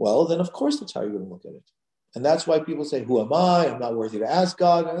 well, then of course that's how you're going to look at it. And that's why people say, who am I? I'm not worthy to ask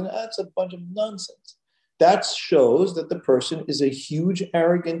God. And that's a bunch of nonsense. That shows that the person is a huge,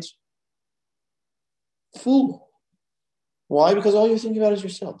 arrogant fool. Why? Because all you're thinking about is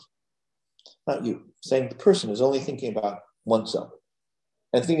yourself. Not you. Saying the person is only thinking about oneself.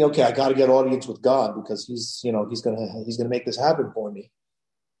 And thinking, okay, I got to get audience with God because he's gonna make this happen for me.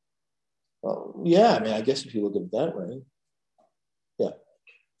 Well, yeah, I mean, I guess if you look at it that way. Yeah.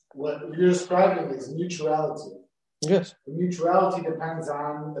 What you're describing is neutrality. Yes. The neutrality depends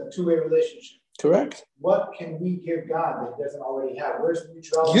on a two-way relationship. Correct. What can we give God that he doesn't already have? Where's the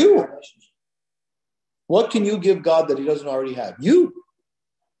neutrality You. in that relationship? What can you give God that he doesn't already have? You.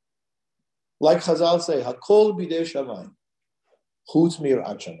 Like Chazal say, Hakol bidei shamayim, chutz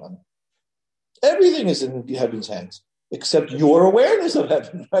mirat shamayim. Everything is in heaven's hands, except your awareness of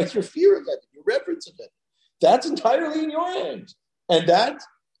heaven, right? Your fear of heaven, your reverence of heaven. That's entirely in your hands. And that,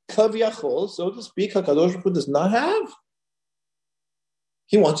 kaviyachol, so to speak, HaKadosh Baruch Hu does not have.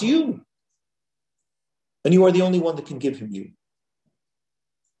 He wants you. And you are the only one that can give him you.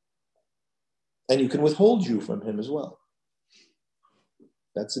 And you can withhold you from him as well.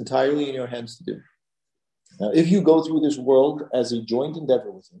 That's entirely in your hands to do. Now, if you go through this world as a joint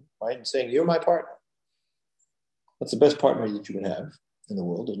endeavor with him, right, and saying, you're my partner, that's the best partner that you can have in the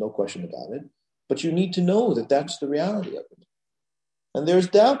world, there's no question about it. But you need to know that that's the reality of it. And there's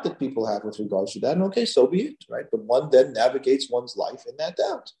doubt that people have with regards to that, and okay, so be it, right? But one then navigates one's life in that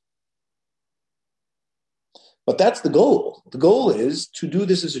doubt. But that's the goal. The goal is to do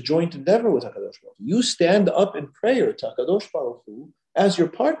this as a joint endeavor with HaKadosh Baruch Hu. You stand up in prayer to HaKadosh Baruch Hu as your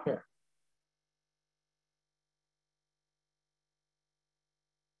partner.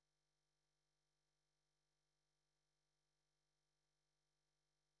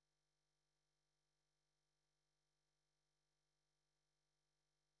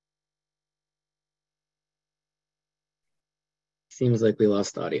 Seems like we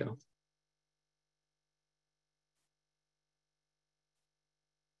lost audio.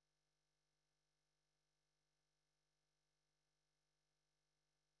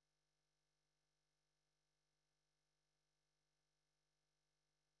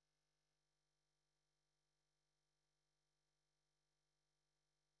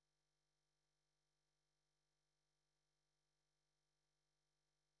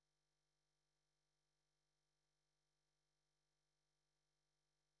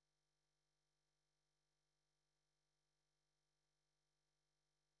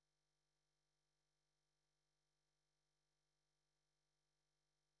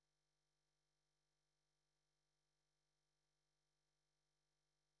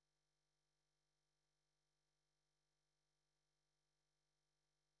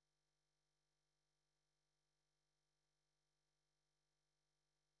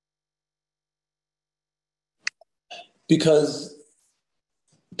 Because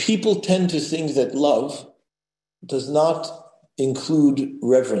people tend to think that love does not include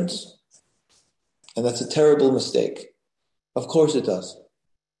reverence. And that's a terrible mistake. Of course it does.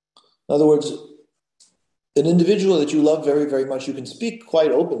 In other words, an individual that you love very, very much, you can speak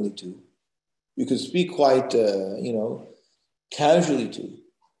quite openly to. You can speak quite, casually to.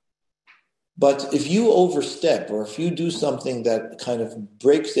 But if you overstep or if you do something that kind of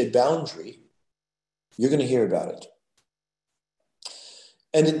breaks a boundary, you're going to hear about it.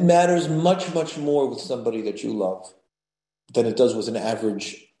 And it matters much, much more with somebody that you love than it does with an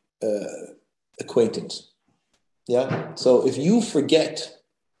average acquaintance. Yeah? So if you forget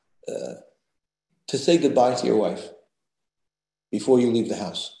to say goodbye to your wife before you leave the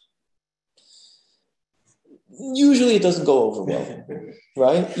house, usually it doesn't go over well,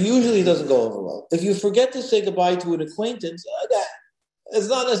 right? Usually it doesn't go over well. If you forget to say goodbye to an acquaintance, it's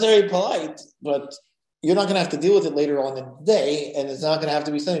not necessarily polite, but you're not going to have to deal with it later on in the day, and it's not going to have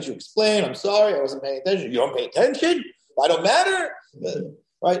to be something you explain. I'm sorry, I wasn't paying attention. You don't pay attention? I don't matter.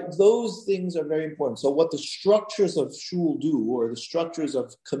 Right? Those things are very important. So what the structures of shul do, or the structures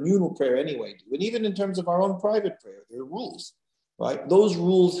of communal prayer anyway do, and even in terms of our own private prayer, there are rules, right? Those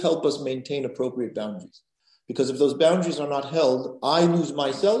rules help us maintain appropriate boundaries. Because if those boundaries are not held, I lose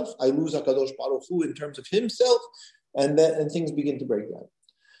myself, I lose HaKadosh Baruch Hu in terms of himself, and things begin to break down.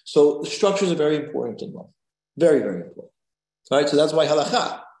 So structures are very important in love. Very, very important. Right? So that's why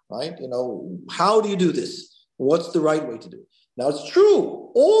halakha, right? How do you do this? What's the right way to do it? Now it's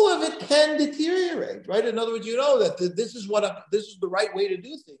true. All of it can deteriorate, right? In other words, you know that this is the right way to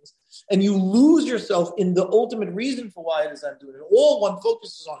do things. And you lose yourself in the ultimate reason for why it is I'm doing it. All one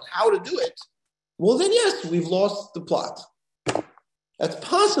focuses on how to do it. Well, then yes, we've lost the plot. That's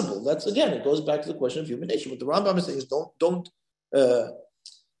possible. That's, again, it goes back to the question of human nature. What the Rambam is saying is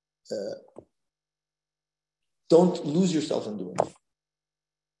don't lose yourself in doing it.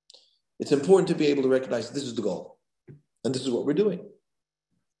 It's important to be able to recognize this is the goal, and this is what we're doing.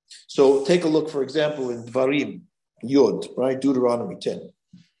 So take a look, for example, in Dvarim, Yod, right? Deuteronomy 10.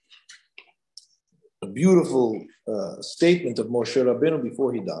 A beautiful statement of Moshe Rabbeinu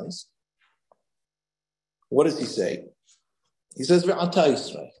before he dies. What does he say? He says, Ve'ata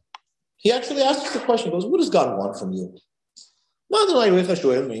Yisrael. He actually asks the question, he goes, what does God want from you?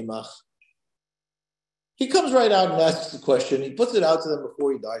 He comes right out and asks the question. He puts it out to them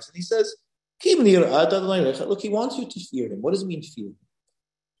before he dies. And he says, look, he wants you to fear him. What does it mean, fear him?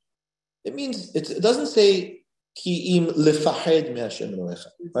 It means, it doesn't say, right? It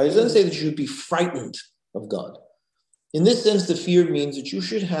doesn't say that you should be frightened of God. In this sense, the fear means that you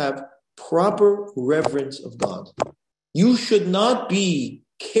should have proper reverence of God. You should not be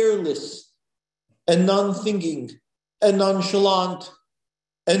careless and non-thinking and nonchalant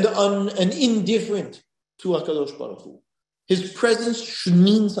and indifferent to HaKadosh Baruch Hu. His presence should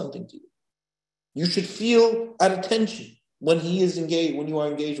mean something to you. You should feel at attention when he is engaged, when you are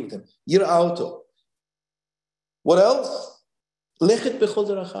engaged with him. Yira'oto. What else? Lechet bechol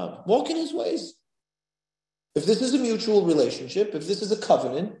derachav. Walk in his ways. If this is a mutual relationship, if this is a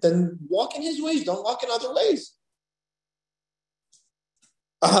covenant, then walk in his ways. Don't walk in other ways.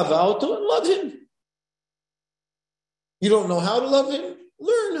 Ahavaoto, and love him. You don't know how to love him?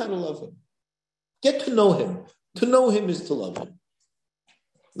 Learn how to love him. Get to know him. To know him is to love him.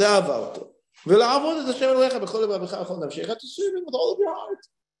 Ahavaoto. You have to serve him with all of your heart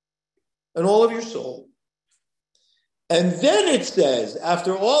and all of your soul. And then it says,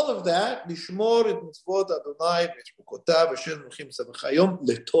 after all of that,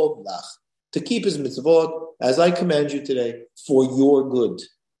 to keep his mitzvot, as I command you today, for your good.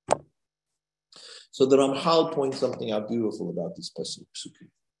 So the Ramchal points something out beautiful about this psukim.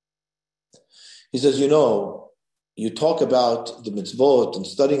 He says, you talk about the mitzvot and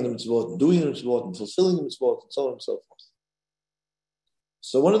studying the mitzvot and doing the mitzvot and fulfilling the mitzvot and so on and so forth.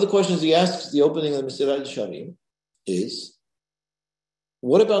 So one of the questions he asks at the opening of the Mesilat Yesharim is,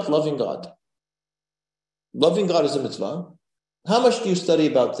 what about loving God? Loving God is a mitzvah. How much do you study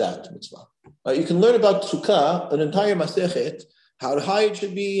about that mitzvah? You can learn about sukkah, an entire masechet, how high it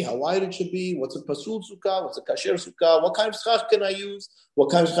should be, how wide it should be, what's a pasul sukkah, what's a kasher sukkah, what kind of schach can I use, what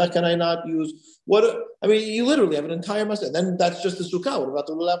kind of schach can I not use. You literally have an entire masechet. And then that's just the sukkah. What about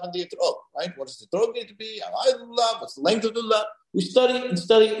the lulav and the etrog, right? What does the etrog need to be? How high the lulav? What's the length of the lulav? We study and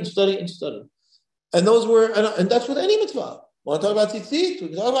study and study and study. And that's with any mitzvah. Want to talk about tzitzit? We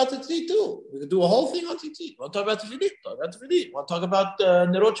can talk about tzitzit too. We can do a whole thing on tzitzit. Want to talk about tefillin? Talk about tefillin. Want to talk about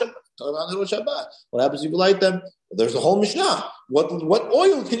nerot Shabbat? Talk about nerot Shabbat. What happens if you light them? There's a whole Mishnah. What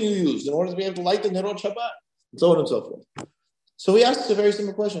oil can you use in order to be able to light the nerot Shabbat? And so on and so forth. So he asks a very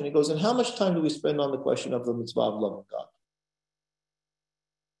simple question. He goes, and how much time do we spend on the question of the mitzvah of loving God?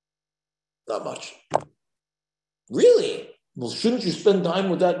 Not much. Really? Well, shouldn't you spend time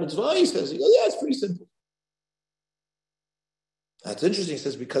with that mitzvah? He says, yeah, it's pretty simple. That's interesting, he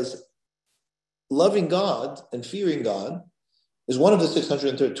says, because loving God and fearing God is two of the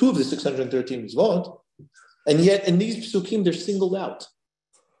 613 mitzvot, and yet in these psukim they're singled out,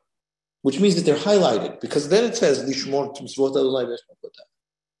 which means that they're highlighted, because then it says,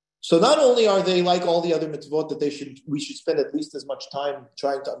 so not only are they like all the other mitzvot that we should spend at least as much time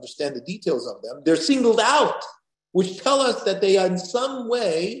trying to understand the details of them, they're singled out, which tell us that they in some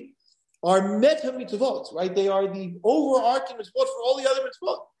way are meta mitzvot, right? They are the overarching mitzvot for all the other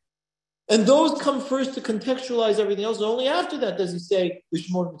mitzvot. And those come first to contextualize everything else. And only after that does he say,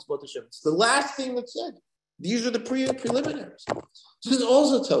 Lishmor mitzvot Hashem. It's the last thing that's said. These are the preliminaries. So this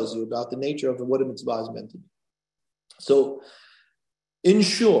also tells you about the nature of what a mitzvah is meant to be. So, in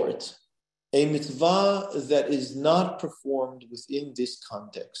short, a mitzvah that is not performed within this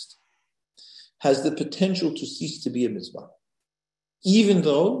context has the potential to cease to be a mitzvah. Even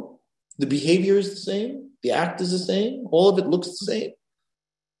though the behavior is the same, the act is the same, all of it looks the same.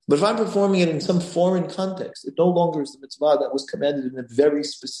 But if I'm performing it in some foreign context, it no longer is the mitzvah that was commanded in a very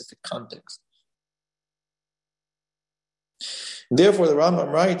specific context. Therefore, the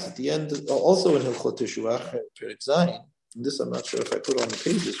Rambam writes at the end, also in Hilchot Teshuvah, Perek Zayin, and this I'm not sure if I put on the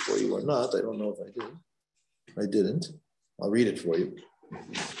pages for you or not. I don't know if I did. I didn't. I'll read it for you.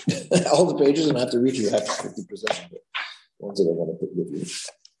 All the pages, and I have to read you half 50% of it. The ones that I want to put with you.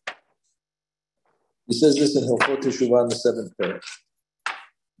 He says this in Hilchot Teshuvah in the 7th paragraph.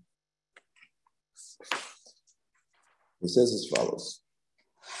 He says as follows.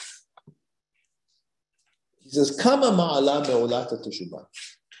 He He says, Kama ma'ala me'olata teshuvah.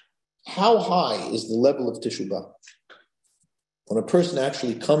 How high is the level of teshuvah? When a person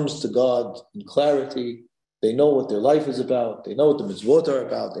actually comes to God in clarity, they know what their life is about, they know what the mitzvot are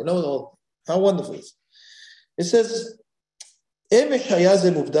about, they know it all. How wonderful it is. It says, I mean,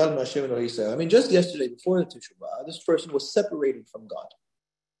 just yesterday, before the teshuvah, this person was separated from God.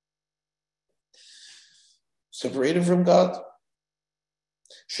 Separated from God.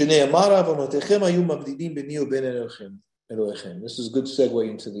 This is a good segue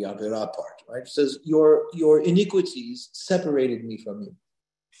into the Avirah part, right? It says, your iniquities separated me from you.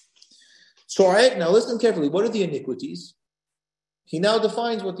 So, all right, now listen carefully. What are the iniquities? He now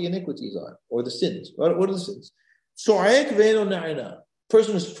defines what the iniquities are, or the sins. What are the sins? So,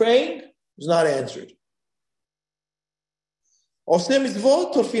 person is praying, is not answered. He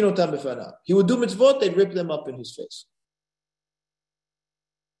would do mitzvot, they'd rip them up in his face.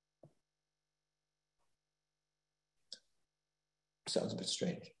 Sounds a bit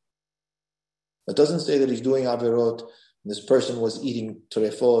strange. It doesn't say that he's doing averot, and this person was eating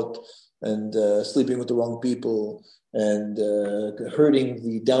terefot, and sleeping with the wrong people, and hurting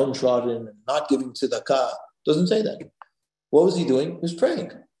the downtrodden, and not giving tzedakah. Doesn't say that. What was he doing? He was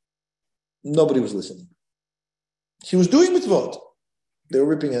praying. Nobody was listening. He was doing mitzvot. They were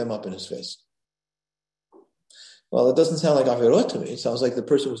ripping him up in his face. Well, it doesn't sound like averot to me. It sounds like the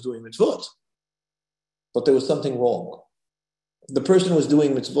person was doing mitzvot. But there was something wrong. The person was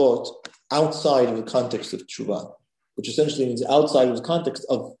doing mitzvot outside of the context of tshuva, which essentially means outside of the context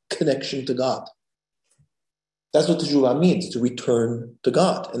of connection to God. That's what tshuva means, to return to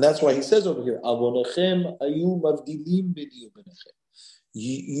God. And that's why he says over here, Avonechem ayu mavdilim b'di u'benechem.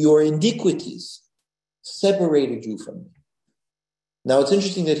 Your iniquities separated you from me. Now it's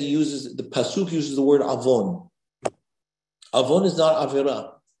interesting that the pasuk uses the word avon. Avon is not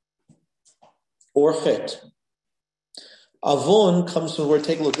avera or chet. Avon comes from the word,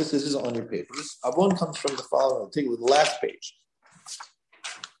 take a look, this is on your page. Avon comes from the following, take a look, the last page.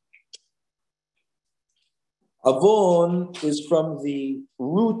 Avon is from the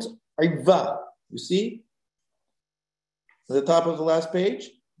root iva. You see? At the top of the last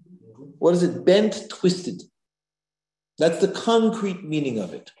page? What is it? Bent, twisted. That's the concrete meaning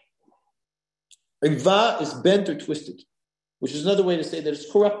of it. Iva is bent or twisted, which is another way to say that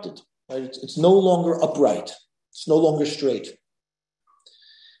it's corrupted. Right? It's no longer upright. It's no longer straight.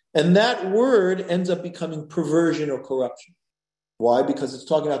 And that word ends up becoming perversion or corruption. Why? Because it's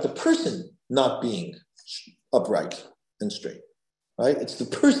talking about the person not being upright and straight. Right? It's the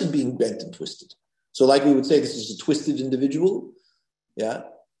person being bent and twisted. So like we would say, this is a twisted individual. Yeah?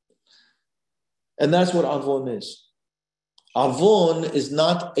 And that's what avon is. Avon is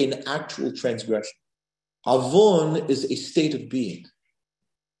not an actual transgression. Avon is a state of being.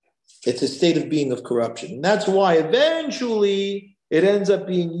 It's a state of being of corruption. And that's why eventually it ends up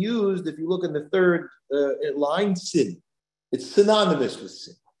being used, if you look in the third line, sin. It's synonymous with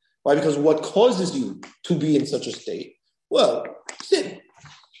sin. Why? Because what causes you to be in such a state? Well, sin.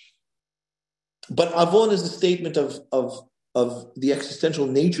 But avon is the statement of the existential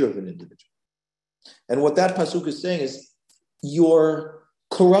nature of an individual. And what that pasuk is saying is your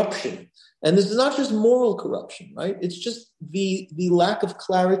corruption. And this is not just moral corruption, right? It's just the lack of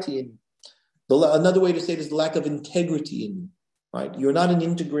clarity in you. Another way to say it is the lack of integrity in you, right? You're not an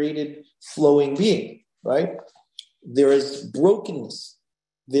integrated, flowing being, right? There is brokenness.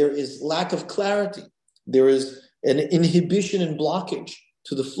 There is lack of clarity. There is an inhibition and blockage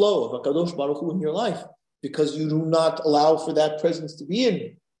to the flow of HaKadosh Baruch Hu in your life because you do not allow for that presence to be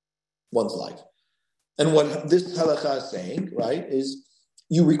in one's life. And what this halakha is saying, right, is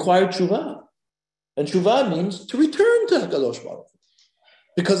you require tshuva. And tshuva means to return to HaKadosh Baruch Hu.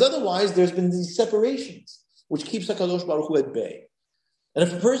 Because otherwise there's been these separations, which keeps HaKadosh Baruch Hu at bay. And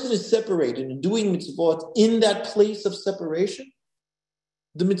if a person is separated and doing mitzvot in that place of separation,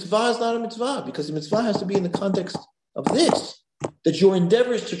 the mitzvah is not a mitzvah, because the mitzvah has to be in the context of this, that your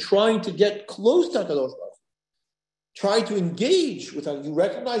endeavors to trying to get close to HaKadosh Baruch Hu, try to engage with HaKadosh. You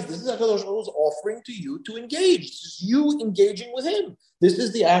recognize this is HaKadosh Baruch Hu's offering to you to engage. This is you engaging with Him. This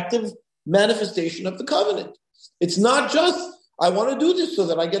is the active manifestation of the covenant. It's not just, I want to do this so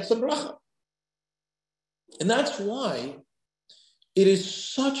that I get some bracha. And that's why it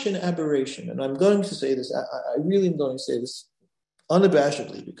is such an aberration. And I'm going to say this, I really am going to say this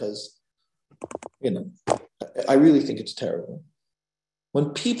unabashedly because, I really think it's terrible.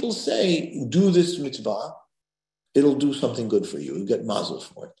 When people say, do this mitzvah, it'll do something good for you. You get mazel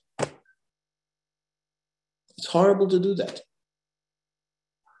for it. It's horrible to do that.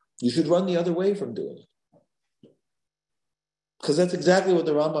 You should run the other way from doing it. Because that's exactly what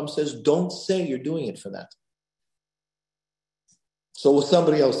the Rambam says. Don't say you're doing it for that. So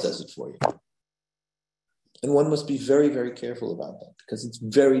somebody else says it for you. And one must be very, very careful about that because it's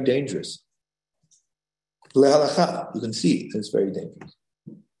very dangerous. Le'halacha, you can see it's very dangerous.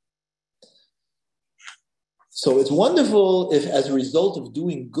 So it's wonderful if, as a result of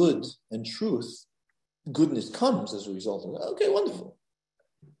doing good and truth, goodness comes as a result of that. Okay, wonderful.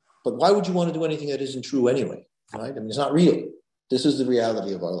 But why would you want to do anything that isn't true anyway? Right? I mean, it's not real. This is the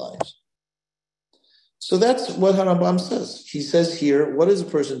reality of our lives. So that's what Harambam says. He says here, what is a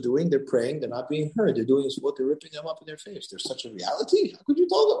person doing? They're praying, they're not being heard. They're doing what they're ripping them up in their face. There's such a reality. How could you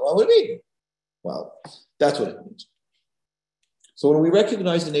tell them? What do you mean? Well, that's what it means. So when we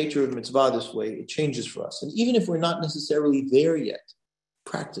recognize the nature of mitzvah this way, it changes for us. And even if we're not necessarily there yet,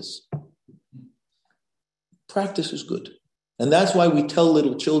 practice. Practice is good. And that's why we tell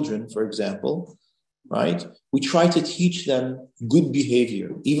little children, for example, right? We try to teach them good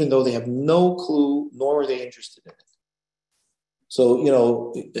behavior, even though they have no clue, nor are they interested in it. So,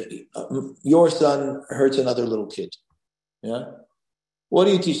 your son hurts another little kid. Yeah? What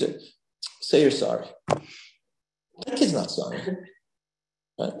do you teach them? Say you're sorry. That kid's not sorry.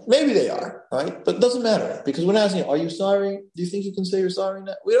 Right? Maybe they are, right? But it doesn't matter because we're not asking, are you sorry? Do you think you can say you're sorry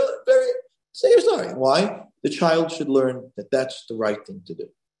now? We don't say you're sorry. Why? The child should learn that that's the right thing to do.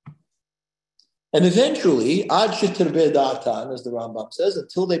 And eventually, ad shetirbe da'atan, as the Rambam says,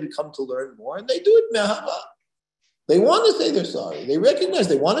 until they become to learn more, and they do it mehava. They want to say they're sorry. They recognize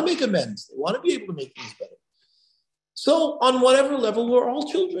they want to make amends. They want to be able to make things better. So on whatever level, we're all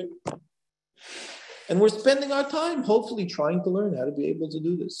children. And we're spending our time, hopefully, trying to learn how to be able to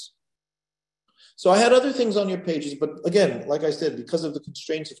do this. So I had other things on your pages, but again, like I said, because of the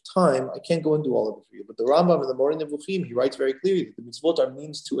constraints of time, I can't go into all of it for you. But the Rambam in the Moreh Nevuchim, he writes very clearly that the mitzvot are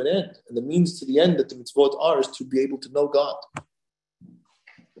means to an end. And the means to the end that the mitzvot are is to be able to know God.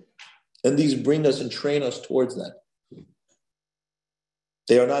 And these bring us and train us towards that.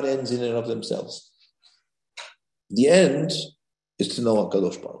 They are not ends in and of themselves. The end is to know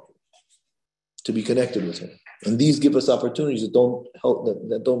HaKadosh Baruch Hu, to be connected with Him. And these give us opportunities that don't help,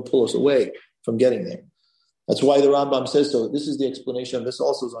 that don't pull us away from getting there. That's why the Rambam says so. This is the explanation. This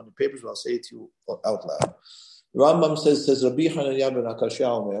also is on your papers, but I'll say it to you out loud. The Rambam says Rabbi Hananiah ben Akashya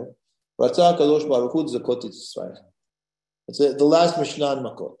Omer, Ratzah HaKadosh Baruch Hu Zakot Yisrael. It's the last Mishnah in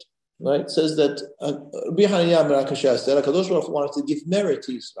Makot. Right? It says that Rabbi Hananiah ben Akashya said HaKadosh Baruch Hu wanted to give merit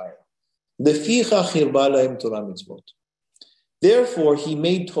to Israel. Leficha chirba lahem Torah mitzvot. Therefore, He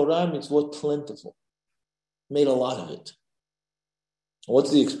made Torah mitzvot plentiful. Made a lot of it.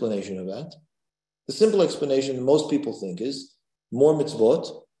 What's the explanation of that? The simple explanation most people think is more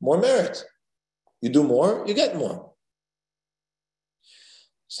mitzvot, more merit. You do more, you get more.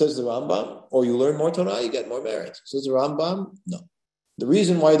 Says the Rambam, or you learn more Torah, you get more merit. Says the Rambam, no. The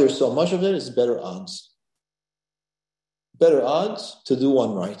reason why there's so much of it is better odds. Better odds to do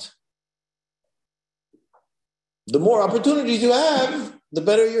one right. The more opportunities you have, the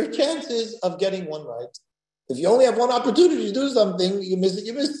better your chances of getting one right. If you only have one opportunity to do something, you miss it,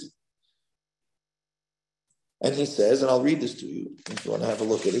 you missed it. And he says, and I'll read this to you if you want to have a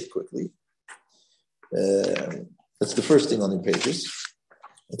look at it quickly. That's the first thing on the pages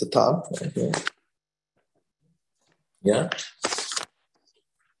at the top. Okay. Yeah.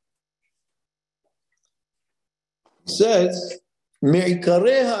 He says,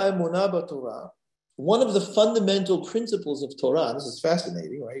 "Me'ikare ha'emunah b'Torah." One of the fundamental principles of Torah, and this is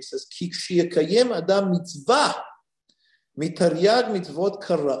fascinating, right? He says, "Ki k'shiyakayem adam mitzvah mitaryag mitzvot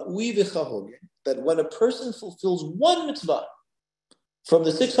kara'ui v'chahogen." That when a person fulfills one mitzvah from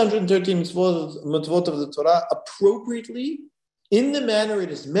the 613 mitzvot of the Torah appropriately, in the manner it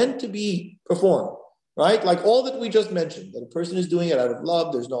is meant to be performed, right? Like all that we just mentioned, that a person is doing it out of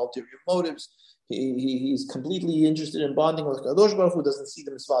love, there's no ulterior motives, he's completely interested in bonding with Kadosh Baruch Hu, doesn't see the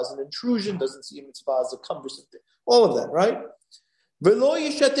mitzvah as an intrusion, doesn't see a mitzvah as a cumbersome thing, all of that, right? There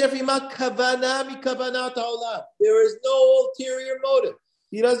is no ulterior motive.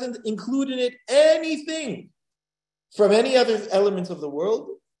 He doesn't include in it anything from any other elements of the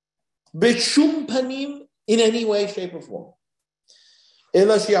world, b'shum panim, in any way, shape, or form. A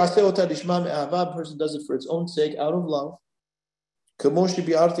person does it for its own sake, out of love.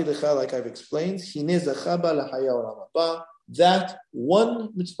 Like I've explained, that one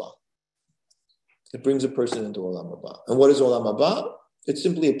mitzvah, it brings a person into Olam Haba. And what is Olam Haba? It's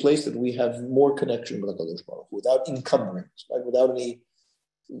simply a place that we have more connection with HaKadosh Baruch Hu, without encumbrance, right? Without any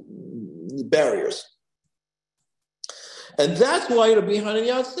barriers. And that's why Rabbi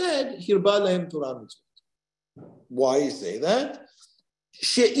Hananiah said, Hirba lahem Torah mitzvot. Why you say that?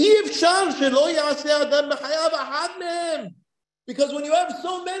 Because when you have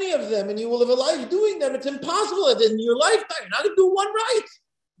so many of them and you will live a life doing them, it's impossible that in your lifetime you're not going to do one right.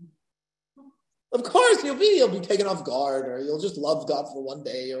 Of course, you'll be taken off guard, or you'll just love God for one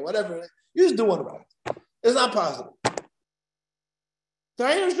day or whatever. You just do one right. It's not possible.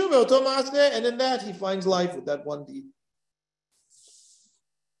 And in that he finds life with that one deed.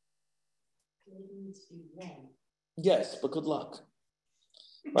 Yes, but good luck.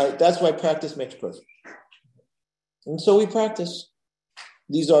 Right? That's why practice makes perfect. And so we practice.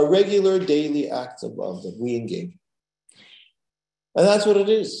 These are regular daily acts of love that we engage. And that's what it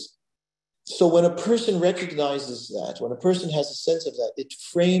is. So when a person recognizes that, when a person has a sense of that, it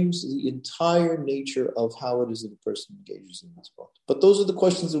frames the entire nature of how it is that a person engages in this world. But those are the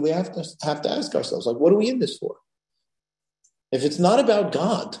questions that we have to ask ourselves. Like, what are we in this for? If it's not about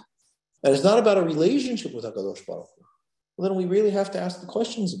God, and it's not about a relationship with HaKadosh Baruch Hu, well, then we really have to ask the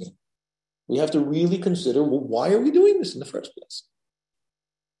questions again. We have to really consider, well, why are we doing this in the first place?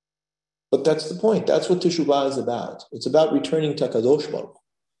 But that's the point. That's what Teshuvah is about. It's about returning to HaKadosh Baruch Hu.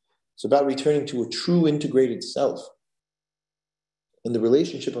 It's about returning to a true integrated self and the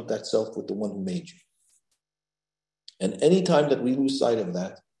relationship of that self with the one who made you. And any time that we lose sight of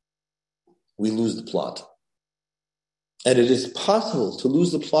that, we lose the plot. And it is possible to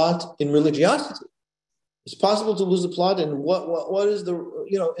lose the plot in religiosity. It's possible to lose the plot in what is the,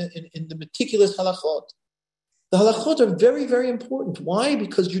 in the meticulous halachot. The halachot are very, very important. Why?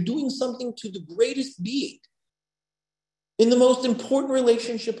 Because you're doing something to the greatest being in the most important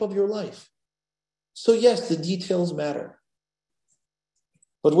relationship of your life. So yes, the details matter.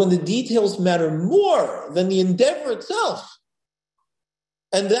 But when the details matter more than the endeavor itself,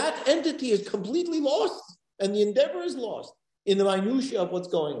 and that entity is completely lost, and the endeavor is lost in the minutiae of what's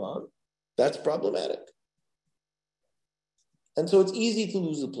going on, that's problematic. And so it's easy to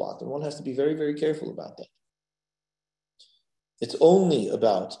lose the plot, and one has to be very, very careful about that. It's only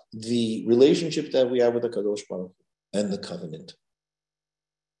about the relationship that we have with the Kadosh Baruch Hu and the covenant.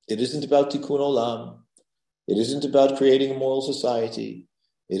 It isn't about tikkun olam. It isn't about creating a moral society.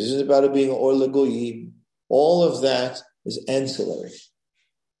 It isn't about it being or legoyim. All of that is ancillary.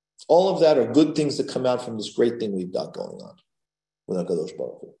 All of that are good things that come out from this great thing we've got going on with HaKadosh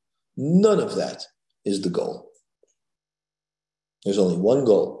Baruch Hu. None of that is the goal. There's only one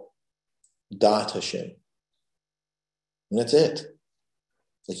goal, Da'at Hashem. And that's it.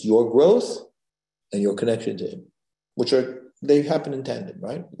 It's your growth and your connection to Him, they happen in tandem,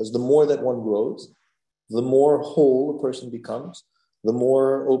 right? Because the more that one grows, the more whole a person becomes, the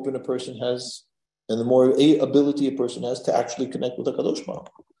more open a person has, and the more ability a person has to actually connect with HaKadosh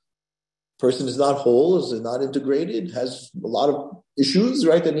Baruch Hu. Person is not whole, is not integrated, has a lot of issues,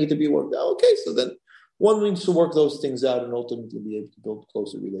 right, that need to be worked out. Okay, so then one needs to work those things out and ultimately be able to build a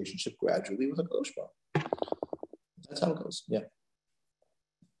closer relationship gradually with HaKadosh Baruch Hu. That's how it goes, yeah.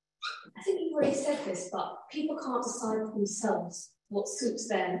 I think you've already said this, but people can't decide for themselves what suits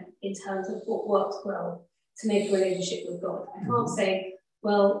them in terms of what works well to make a relationship with God. I can't say,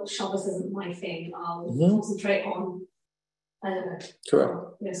 well, Shabbos isn't my thing. I'll concentrate on, I don't know. Correct.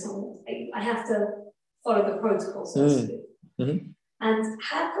 Someone else. I have to follow the protocol, so to speak. Mm-hmm. And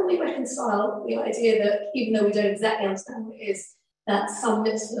how can we reconcile the idea that, even though we don't exactly understand what it is, that some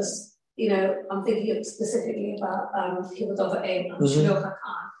mitzvahs, I'm thinking specifically about Kibbutz Aim and Shiloh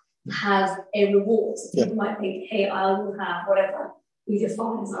HaKhan, have a reward. So people might think, hey, I will have whatever we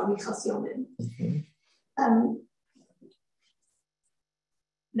define as our Mikas Yomim.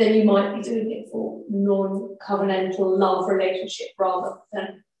 Then you might be doing it for non-covenantal love relationship rather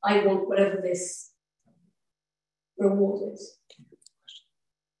than I want whatever this reward is.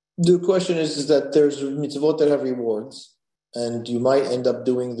 The question is that there's mitzvot that have rewards, and you might end up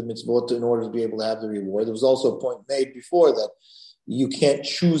doing the mitzvot in order to be able to have the reward. There was also a point made before that you can't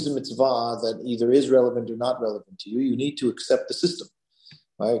choose a mitzvah that either is relevant or not relevant to you. You need to accept the system,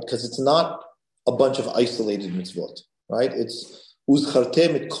 right? Because it's not a bunch of isolated mitzvot, right? It's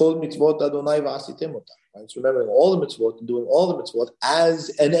uzchartem et kol mitzvot Adonai v'asitem otam. Right? It's remembering all the mitzvot and doing all the mitzvot as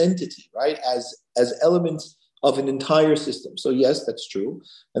an entity, right? As elements of an entire system. So yes, that's true.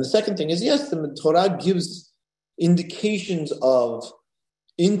 And the second thing is, yes, the Torah gives indications of,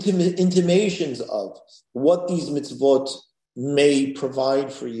 intimations of what these mitzvot may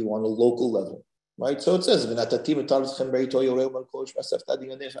provide for you on a local level, right? So it says, right?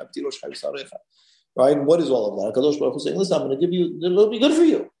 What is all of that? HaKadosh Baruch Hu saying, listen, I'm going to give you, it'll be good for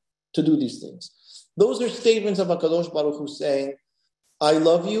you to do these things. Those are statements of HaKadosh Baruch Hu saying, I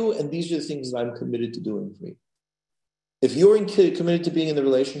love you, and these are the things that I'm committed to doing for you. If you're committed to being in the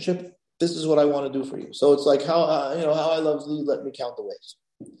relationship, this is what I want to do for you. So it's like how I love you, let me count the ways.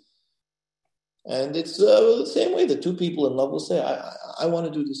 And it's the same way that two people in love will say, I want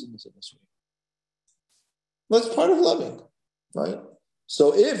to do this in this way. That's part of loving, right?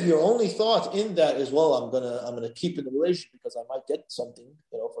 So if your only thought in that is, well, I'm gonna keep in the relationship because I might get something,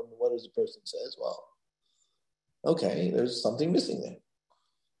 from what the person says, well, okay, there's something missing there.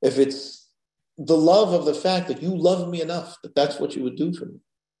 If it's the love of the fact that you love me enough, that's what you would do for me,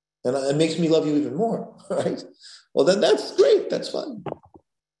 and it makes me love you even more, right? Well, then that's great, that's fine.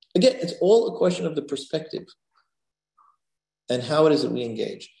 Again, it's all a question of the perspective and how it is that we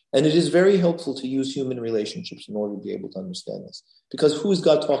engage. And it is very helpful to use human relationships in order to be able to understand this. Because who is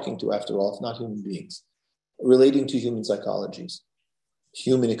God talking to, after all, if not human beings? Relating to human psychologies,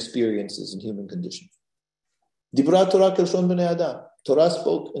 human experiences, and human conditions. Dibra Torah kelshon b'nei adam. Torah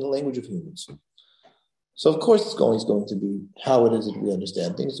spoke in the language of humans. So, of course, it's always going to be how it is that we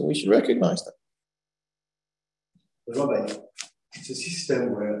understand things, and we should recognize that. Rabbi, it's a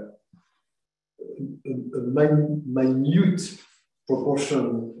system where a minute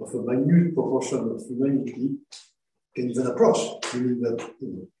proportion of humanity can even approach, meaning that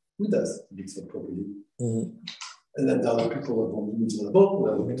who does mitzvah properly? Mm-hmm. And then there are people that want mitzvah the boat,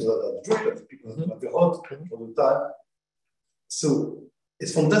 there are people that are drunk, people that are hot all the time. So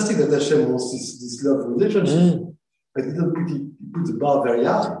it's fantastic that Hashem wants this love relationship, but he didn't put the bar very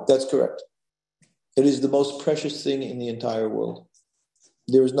high. That's correct. It is the most precious thing in the entire world.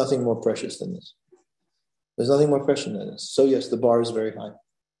 There is nothing more precious than this. There's nothing more precious than this. So yes, the bar is very high.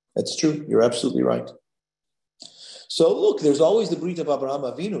 That's true. You're absolutely right. So look, there's always the Brit of Abraham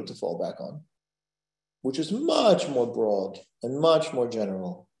Avinu to fall back on, which is much more broad and much more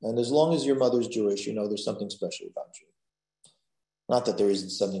general. And as long as your mother's Jewish, there's something special about you. Not that there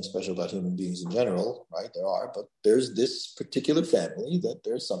isn't something special about human beings in general, right? There are, but there's this particular family that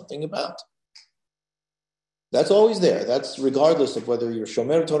there's something about. That's always there. That's regardless of whether you're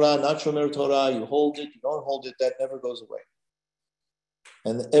Shomer Torah, not Shomer Torah, you hold it, you don't hold it, that never goes away.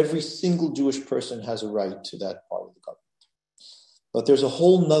 And every single Jewish person has a right to that part of the covenant. But there's a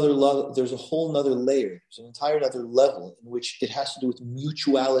whole nother layer, there's an entire other level in which it has to do with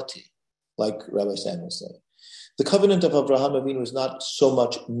mutuality, like Rabbi Sam was saying. The covenant of Abraham Avinu is not so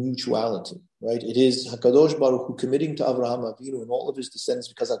much mutuality, right? It is HaKadosh Baruch Hu committing to Abraham Avinu and all of his descendants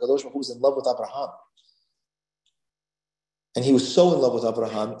because HaKadosh Baruch Hu was in love with Abraham. And he was so in love with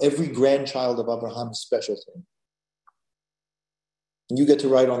Abraham, every grandchild of Abraham is special to him. And you get to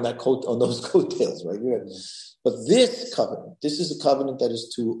ride on those coattails, right? But this covenant, this is a covenant that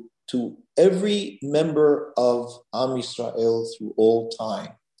is to every member of Am Yisrael through all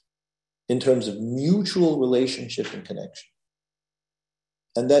time, in terms of mutual relationship and connection.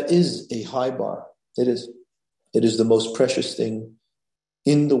 And that is a high bar. It is. It is the most precious thing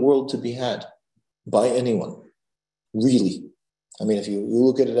in the world to be had by anyone. Really. I mean, if you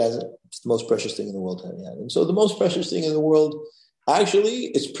look at it as it's the most precious thing in the world to have had. And so the most precious thing in the world, actually,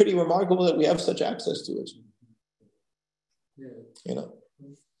 it's pretty remarkable that we have such access to it.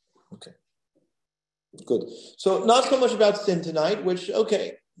 Okay. Good. So not so much about sin tonight, which,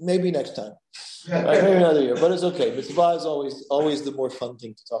 okay, maybe next time. Right, maybe another year, but it's okay. Mitzvah is always the more fun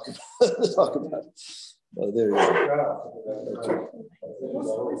thing to talk about. Oh, there you go.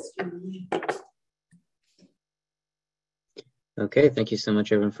 Okay, thank you so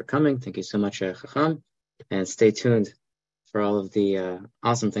much, everyone, for coming. Thank you so much, Chacham. And stay tuned for all of the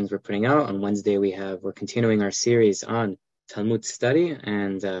awesome things we're putting out. On Wednesday, we're continuing our series on Talmud study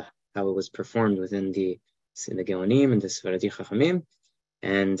and how it was performed within the Geonim and the Sfaradi Chachamim.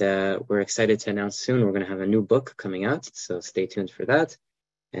 And we're excited to announce soon we're going to have a new book coming out, so stay tuned for that.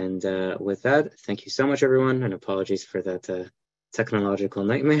 And with that, thank you so much, everyone, and apologies for that technological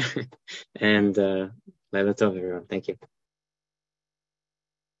nightmare. And Laila Tov, everyone. Thank you.